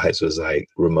intern wise was like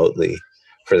remotely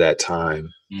for that time.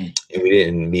 And we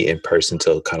didn't meet in person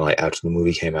till kind of like after the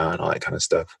movie came out and all that kind of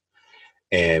stuff.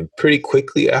 And pretty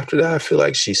quickly after that, I feel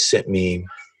like she sent me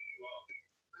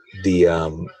the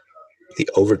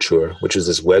Overture, which was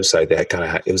this website that kind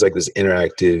of it was like this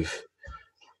interactive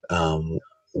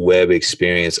web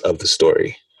experience of the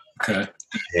story. Okay.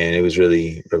 And it was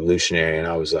really revolutionary. And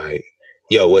I was like,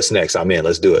 yo, what's next? I'm in.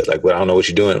 Let's do it. Like, well, I don't know what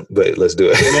you're doing, but let's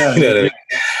do it. Yeah, you know what I mean?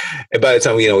 And by the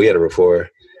time, we had a rapport,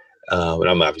 and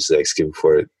I'm obviously like skipping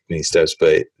forward many steps,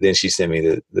 but then she sent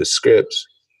me the scripts.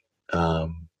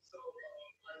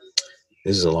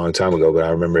 This is a long time ago, but I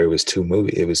remember it was two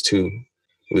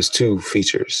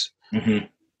features. Mm-hmm.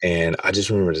 And I just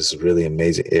remember this really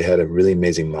amazing. It had a really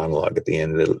amazing monologue at the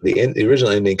end. The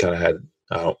original ending kind of had,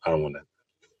 I don't want to,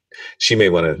 she may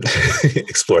want to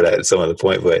explore that at some other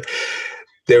point, but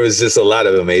there was just a lot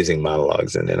of amazing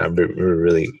monologues. And then I'm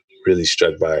really, really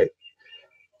struck by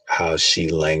how she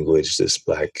languaged this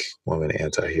Black woman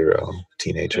anti-hero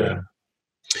teenager.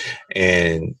 Yeah.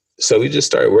 And so we just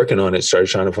started working on it, started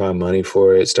trying to find money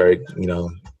for it, started,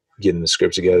 getting the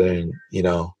script together. And,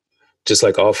 just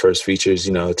like all first features,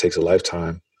 it takes a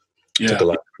lifetime. Yeah. It took a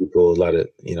lot of people,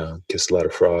 kissed a lot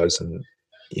of frogs, and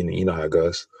you know how it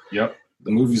goes. Yep.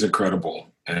 The movie's incredible,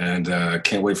 and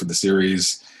can't wait for the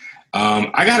series.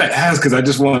 I gotta ask, because I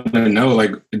just want to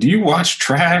know, do you watch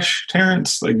trash,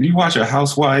 Terrence? Do you watch A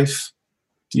Housewife?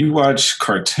 Do you watch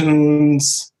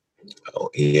cartoons? Oh,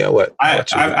 yeah. What?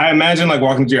 I imagine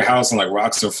walking to your house and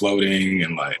rocks are floating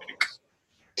and I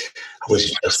was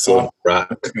just soft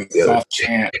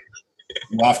chant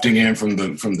wafting in from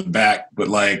the back. But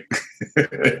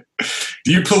do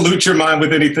you pollute your mind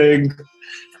with anything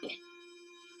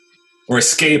or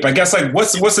escape? I guess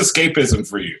what's escapism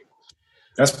for you?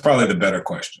 That's probably the better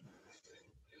question.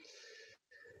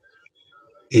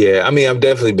 Yeah, I mean, I've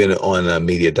definitely been on a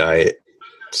media diet,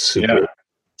 super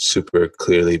super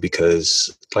clearly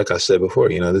because, like I said before,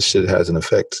 this shit has an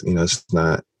effect. It's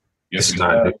not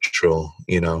neutral.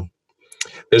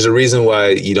 There's a reason why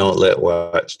you don't let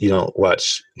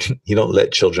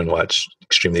children watch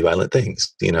extremely violent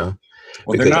things. Well,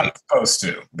 they're not supposed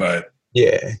to, but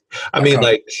yeah, I mean,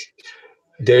 like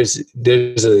there's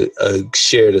a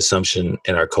shared assumption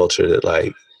in our culture that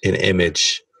like an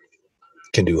image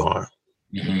can do harm.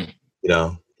 Mm-hmm.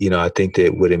 I think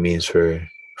that what it means for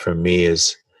me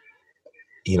is,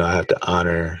 I have to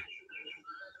honor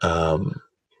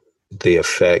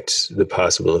the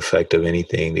possible effect of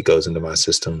anything that goes into my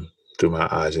system through my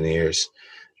eyes and ears.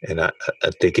 And I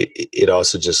think it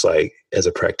also just like, as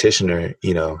a practitioner,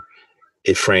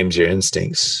 it frames your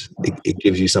instincts. It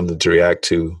gives you something to react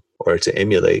to or to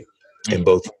emulate. Mm-hmm. And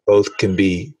both can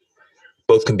be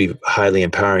highly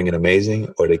empowering and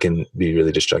amazing, or they can be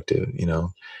really destructive,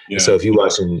 Yeah. So if you're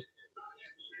watching,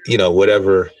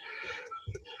 whatever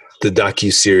the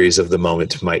docu-series of the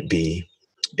moment might be,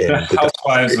 and the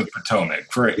Housewives of Potomac,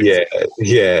 correct? Yeah.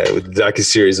 The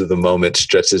docu-series of the moment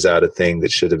stretches out a thing that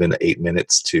should have been 8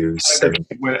 minutes to 7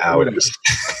 hours.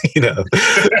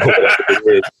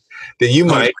 Then you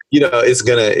might, it's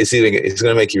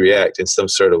gonna make you react in some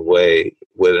sort of way,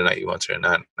 whether or not you want to or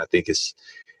not. And I think it's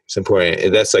important.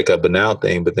 And that's like a banal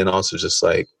thing, but then also just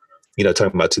like,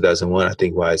 talking about 2001, I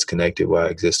think why it's connected, why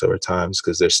it exists over time, is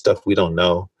because there's stuff we don't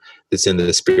know that's in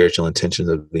the spiritual intentions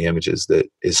of the images that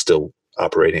is still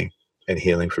operating and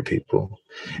healing for people.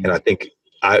 Mm-hmm. And I think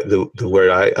the word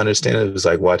I understand it was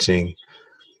like watching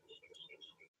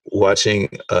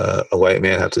a white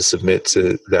man have to submit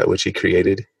to that which he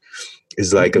created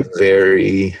is like a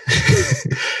very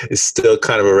it's still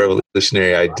kind of a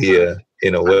revolutionary idea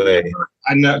in a way.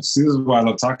 This is why I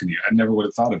love talking to you. I never would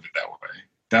have thought of it that way.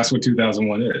 That's what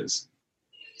 2001 is.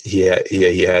 Yeah,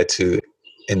 he had to,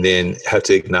 and then have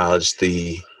to acknowledge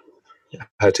a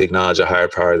higher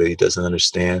power that he doesn't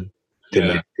understand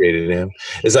that created him.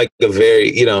 It's like a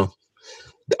very,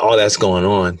 all that's going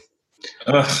on.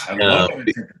 I love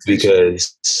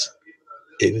because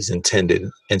it was intended.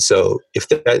 And so if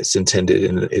that's intended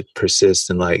and it persists,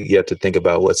 and like you have to think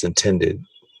about what's intended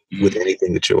with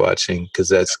anything that you're watching, because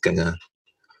that's gonna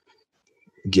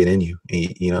get in you.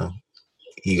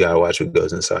 You gotta watch what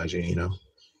goes inside you.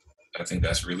 I think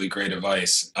that's really great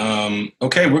advice.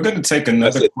 Okay, we're gonna take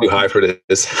another. I said too high for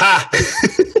this. Ha!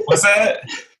 What's that?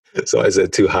 So I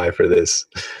said too high for this.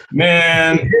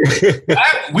 Man,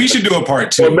 we should do a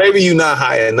part 2. Or maybe you're not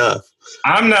high enough.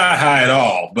 I'm not high at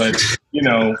all, but we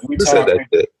talk a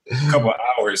couple of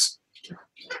hours.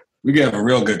 We can have a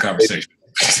real good conversation.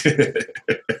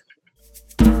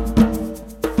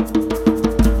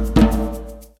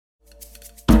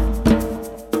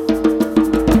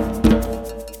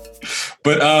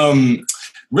 But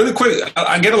really quick,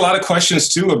 I get a lot of questions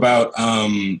too about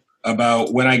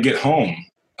When I Get Home,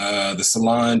 the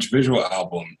Solange visual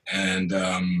album,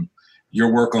 and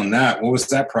your work on that. What was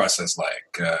that process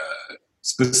like?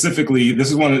 Specifically,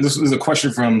 this is a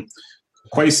question from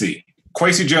Quasi.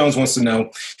 Quasi Jones wants to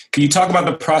know, can you talk about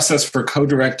the process for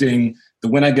co-directing the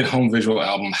When I Get Home visual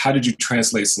album? How did you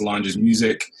translate Solange's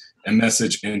music and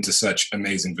message into such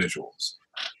amazing visuals?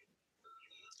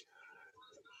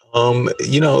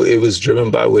 It was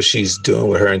driven by what she's doing,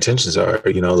 what her intentions are.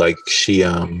 Like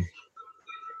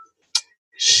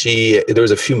there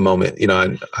was a few moments,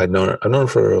 I've known her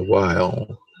for a while.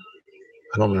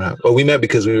 I don't know how. Oh, we met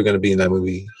because we were going to be in that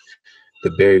movie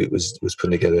that Barry was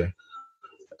putting together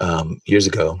years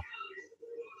ago.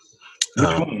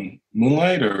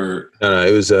 Moonlight or? No,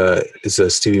 it's a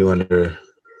Stevie Wonder.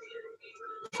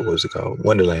 What was it called?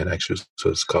 Wonderland, actually, is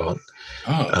what it's called.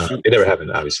 It never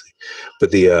happened, obviously,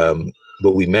 but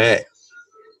but we met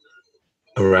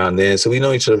around then, so we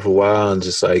know each other for a while and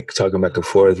just like talking back and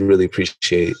forth. We really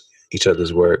appreciate each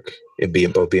other's work and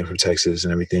being from Texas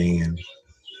and everything. And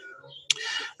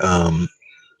I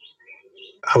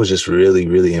was just really,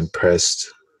 really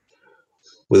impressed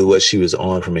with what she was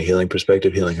on from a healing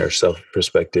perspective, healing herself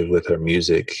perspective with her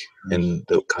music and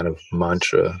the kind of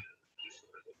mantraing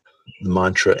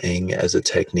as a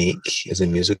technique, as a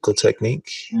musical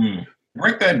technique.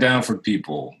 Break that down for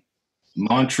people.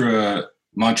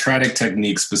 Mantratic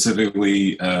technique,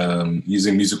 specifically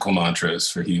using musical mantras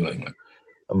for healing.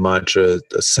 A mantra,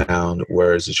 a sound,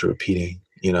 words that you're repeating,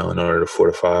 in order to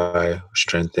fortify,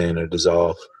 strengthen, or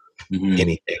dissolve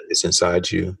anything that's inside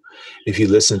you. If you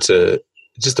listen to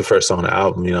just the first song on the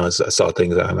album, I saw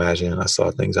things I imagined. I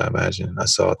saw things I imagined. I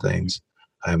saw things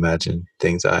I imagined.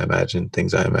 Things I imagined.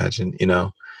 Things I imagined.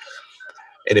 And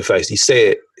if you say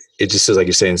it, it just feels like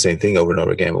you're saying the same thing over and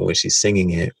over again. But when she's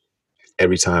singing it,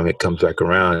 every time it comes back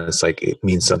around, it's like it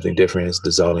means something different. It's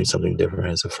dissolving something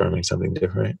different. It's affirming something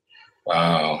different.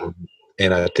 Wow.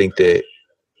 And I think that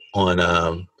on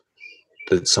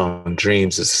the song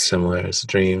Dreams is similar. It's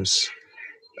Dreams.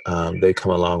 They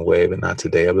come a long way, but not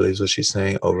today, I believe is what she's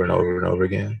saying over and over and over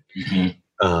again.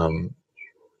 Mm-hmm.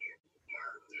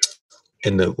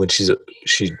 And when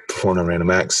she performed on Random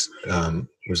Acts,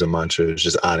 it was a mantra. It was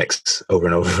just Onyx over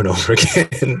and over and over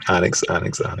again. Onyx,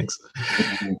 Onyx, Onyx.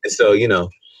 Mm-hmm. And so,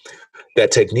 that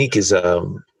technique is,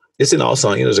 it's in all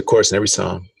songs. There's a chorus in every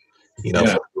song,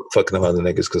 fucking up other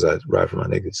niggas because I ride for my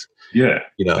niggas. Yeah.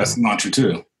 That's the mantra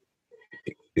too.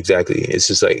 Exactly. It's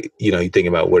just like, you think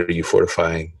about what are you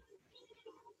fortifying?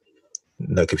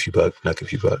 Nuck if you buck, nuck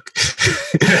if you buck.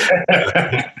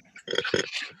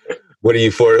 What are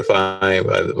you fortifying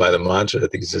by the mantra? I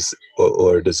think it's just,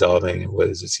 or dissolving. What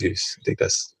is its use? I think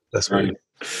that's right.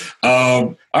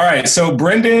 All right. So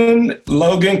Brendan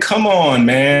Logan, come on,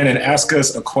 man, and ask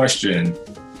us a question.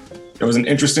 There was an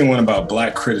interesting one about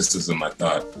Black criticism, I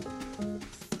thought.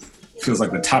 Feels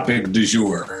like the topic du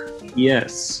jour.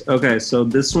 Yes. Okay. So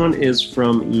this one is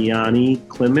from Yanni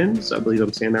Clemens. I believe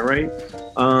I'm saying that right.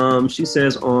 She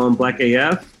says on Black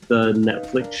AF, the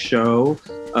Netflix show,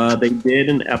 they did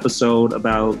an episode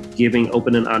about giving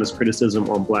open and honest criticism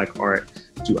on Black art.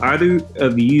 Do either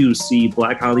of you see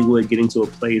Black Hollywood getting to a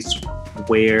place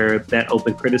where that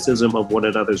open criticism of one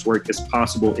another's work is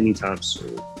possible anytime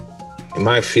soon?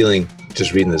 My feeling,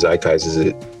 just reading the zeitgeist, is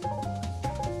that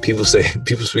people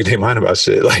speak their mind about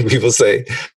shit. Like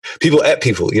people at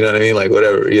people, you know what I mean? Like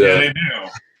whatever, Yeah, they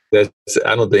do.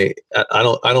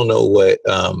 I don't know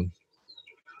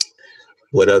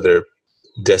what other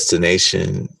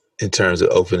destination in terms of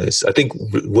openness. I think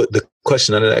what the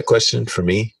question under that question for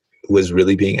me was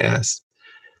really being asked,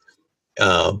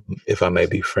 if I may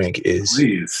be frank, is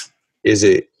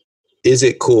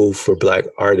it cool for Black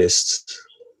artists,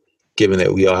 given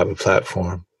that we all have a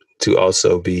platform, to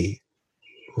also be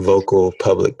vocal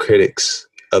public critics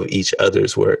of each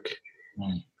other's work?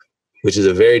 Which is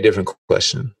a very different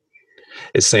question.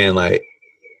 It's saying like,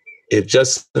 if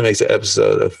Justin makes an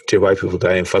episode of Dear White People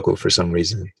that I didn't fuck with for some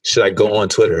reason, should I go on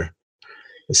Twitter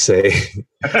and say,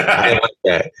 I didn't like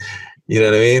that? You know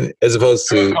what I mean? As opposed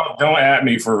to... Don't at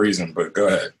me for a reason, but go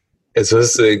ahead. As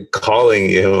opposed to calling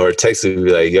him or texting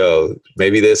me like, yo,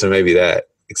 maybe this or maybe that,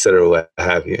 et cetera, what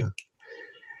have you.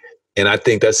 And I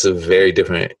think that's a very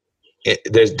different...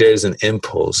 There's an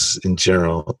impulse in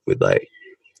general with like,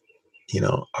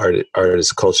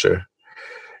 artist culture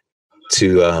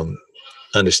to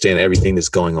understand everything that's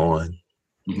going on,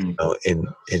 in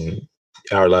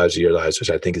our lives or your lives, which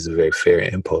I think is a very fair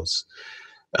impulse.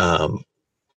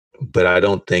 But I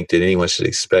don't think that anyone should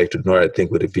expect, nor I think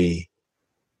would it be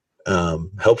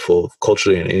helpful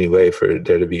culturally in any way for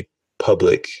there to be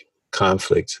public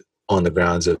conflict on the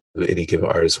grounds of any given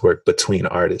artist's work between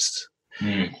artists.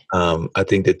 I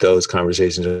think that those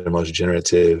conversations are most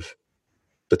generative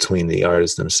between the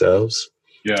artists themselves.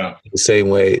 Yeah. The same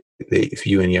way that if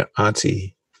you and your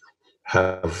auntie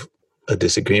have a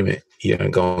disagreement,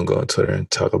 go on Twitter and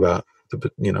talk about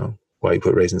why you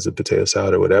put raisins in potato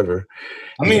salad or whatever.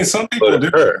 I mean, some people do.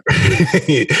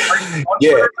 Yeah.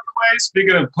 Twitter,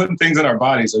 speaking of putting things in our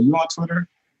bodies, are you on Twitter?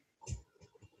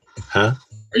 Huh?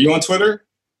 Are you on Twitter?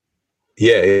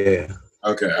 Yeah.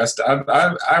 Okay.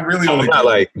 I really I'm not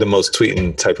like the most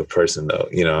tweeting type of person though.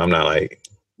 I'm not like.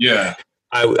 Yeah.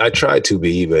 I try to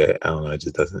be, but I don't know. It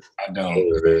just doesn't. I don't.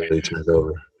 It really turns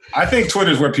over. I think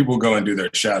Twitter is where people go and do their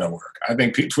shadow work. I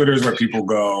think Twitter is where people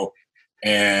go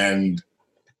and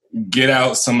get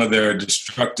out some of their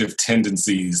destructive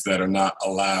tendencies that are not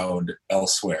allowed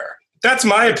elsewhere. That's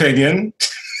my opinion.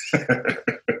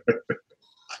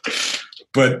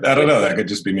 But I don't know. That could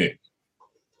just be me.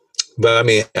 But I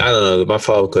mean, I don't know. My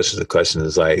follow-up question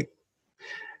is like,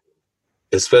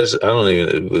 especially, I don't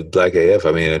even, with Black AF,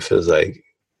 I mean, it feels like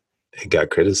it got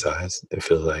criticized. It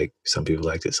feels like some people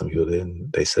liked it, some people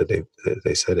didn't. They said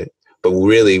it. But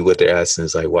really what they're asking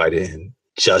is like, why didn't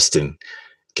Justin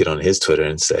get on his Twitter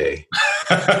and say,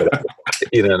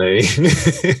 you know what I mean?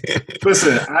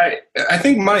 Listen, I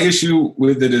think my issue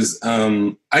with it is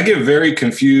I get very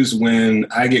confused when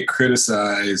I get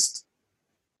criticized.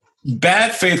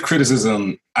 Bad faith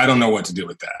criticism, I don't know what to do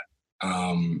with that.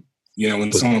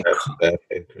 When someone bad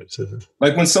faith criticism,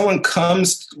 like when someone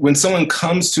comes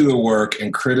to the work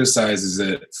and criticizes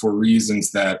it for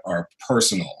reasons that are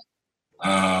personal,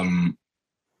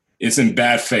 it's in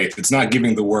bad faith. It's not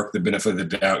giving the work the benefit of the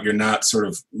doubt. You're not sort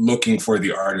of looking for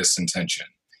the artist's intention.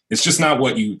 It's just not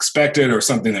what you expected or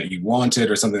something that you wanted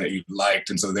or something that you liked,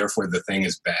 and so therefore the thing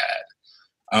is bad.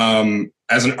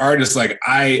 As an artist, like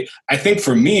I think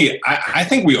for me, I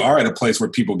think we are at a place where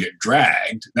people get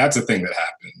dragged. That's a thing that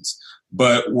happens.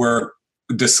 But where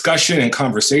discussion and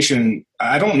conversation,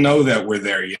 I don't know that we're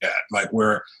there yet. Like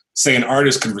where, say, an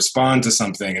artist could respond to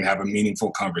something and have a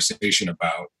meaningful conversation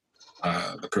about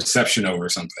the perception over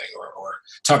something, or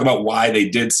talk about why they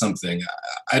did something.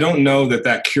 I don't know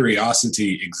that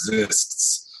curiosity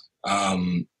exists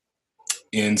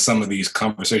in some of these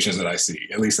conversations that I see,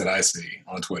 at least that I see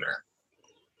on Twitter.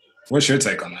 What's your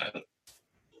take on that?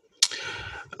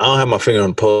 I don't have my finger on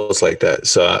the pulse like that,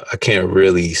 so I can't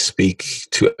really speak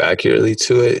too accurately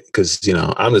to it because,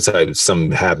 I'm the type, if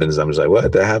something happens, I'm just like,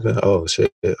 what, that happened? Oh,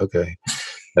 shit, okay.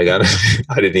 Like, I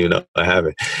didn't even know that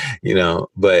happened,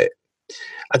 But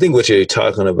I think what you're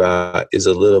talking about is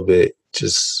a little bit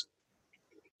just,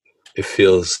 it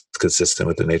feels consistent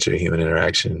with the nature of human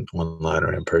interaction online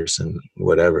or in person,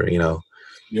 whatever,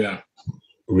 Yeah.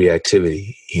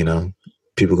 Reactivity,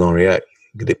 people going to react.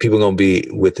 People going to be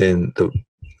within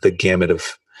the gamut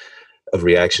of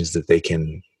reactions that they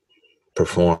can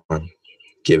perform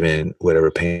given whatever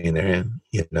pain they're in,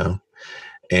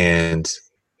 And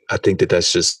I think that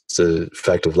that's just a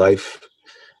fact of life.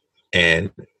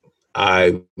 And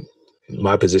my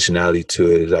positionality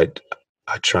to it is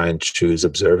I try and choose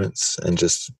observance and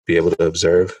just be able to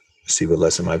observe, see what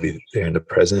lesson might be there in the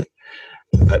present.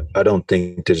 I don't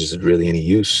think there's really any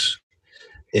use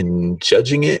in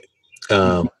judging it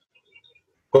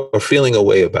or feeling a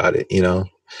way about it. I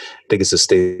think it's a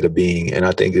state of being, and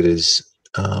I think it is.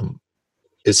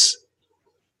 It's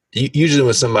usually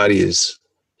when somebody is,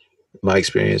 my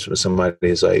experience, when somebody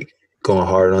is like going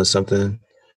hard on something,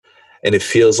 and it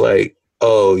feels like,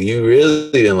 oh, you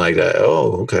really didn't like that.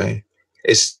 Oh, okay.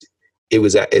 It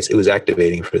was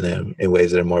activating for them in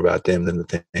ways that are more about them than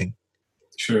the thing.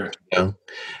 Sure.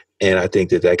 And I think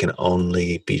that can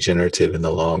only be generative in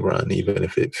the long run, even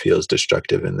if it feels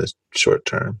destructive in the short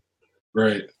term.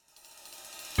 Right.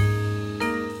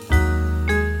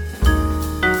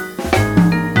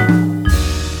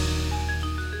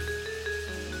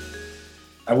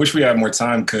 I wish we had more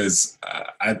time because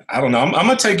I don't know. I'm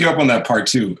going to take you up on that part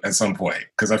too at some point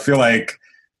because I feel like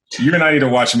you and I need to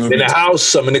watch a movie. In the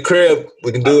house, I'm in the crib.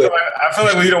 We can do it. I feel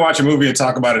like we need to watch a movie and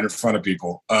talk about it in front of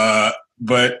people.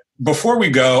 But before we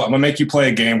go, I'm going to make you play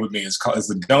a game with me. It's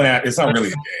the Don't At. It's not really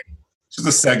a game. It's just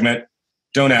a segment.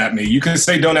 Don't At Me. You can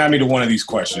say Don't At Me to one of these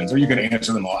questions or you can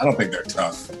answer them all. I don't think they're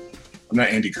tough. I'm not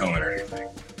Andy Cohen or anything.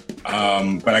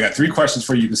 But I got 3 questions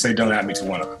for you. You can say Don't At Me to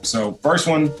one of them. So first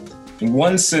one, in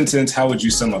one sentence, how would you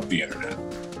sum up the internet?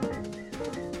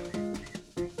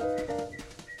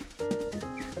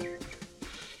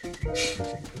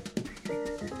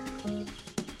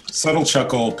 Subtle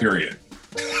chuckle, period.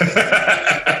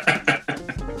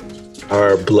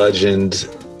 Our bludgeoned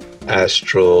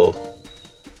astral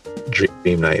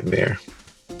dream nightmare.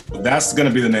 Well, that's going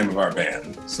to be the name of our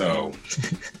band. So,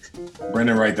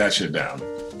 Brendan, write that shit down.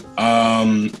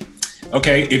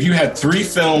 Okay, if you had 3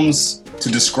 films to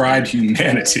describe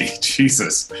humanity,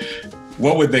 Jesus,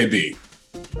 what would they be?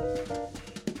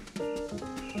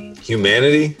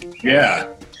 Humanity? Yeah.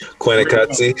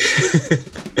 Quanakatsi.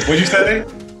 What'd you say?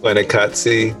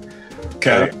 Quanakatsi.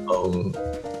 Okay.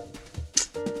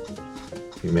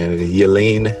 Humanity.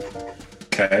 Yelene.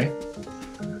 Okay.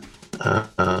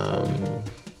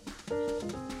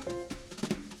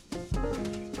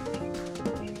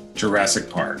 Jurassic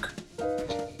Park.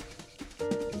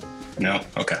 No?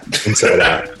 Okay. Inside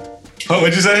Out. Oh,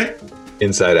 what'd you say?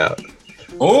 Inside Out.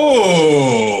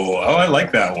 Oh, I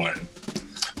like that one.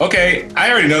 Okay,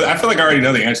 I feel like I already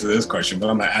know the answer to this question, but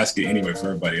I'm going to ask it anyway for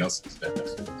everybody else's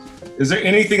benefit. Is there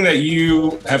anything that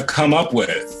you have come up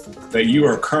with that you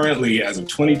are currently, as of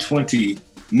 2020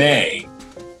 May,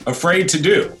 afraid to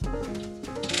do?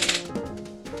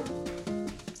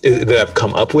 That I've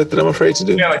come up with that I'm afraid to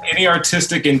do? Yeah, like any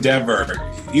artistic endeavor,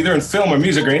 either in film or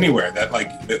music or anywhere, that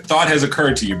like the thought has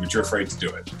occurred to you, but you're afraid to do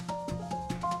it.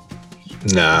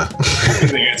 Nah.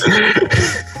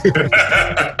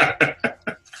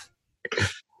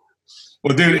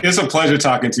 Well, dude, it's a pleasure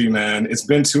talking to you, man. It's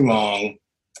been too long.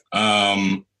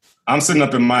 I'm sitting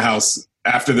up in my house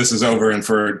after this is over and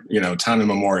for, time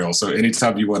immemorial. So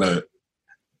anytime you want to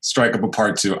strike up a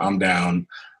part 2, I'm down.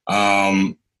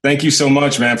 Thank you so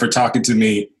much, man, for talking to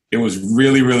me. It was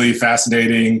really, really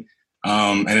fascinating.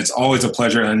 And it's always a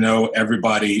pleasure. I know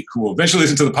everybody who will eventually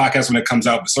listen to the podcast when it comes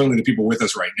out, but certainly the people with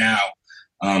us right now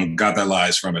got their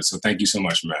lives from it. So thank you so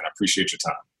much, man. I appreciate your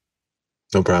time.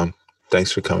 No problem.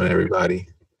 Thanks for coming, everybody.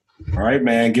 All right,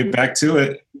 man. Get back to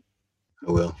it.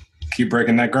 I will. Keep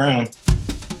breaking that ground.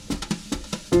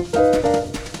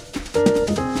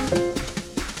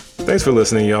 Thanks for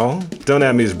listening, y'all. Don't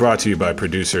At Me is brought to you by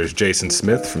producers Jason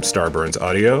Smith from Starburns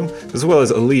Audio, as well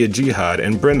as Aaliyah Jihad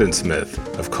and Brendan Smith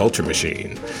of Culture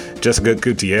Machine. Jessica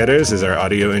Gutierrez is our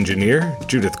audio engineer.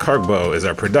 Judith Cargbo is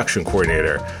our production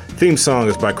coordinator. Theme song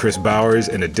is by Chris Bowers,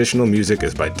 and additional music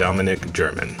is by Dominic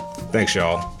German. Thanks,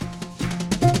 y'all.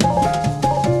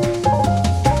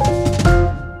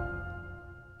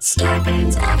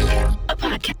 Starburns Audio,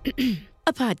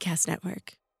 a podcast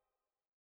network.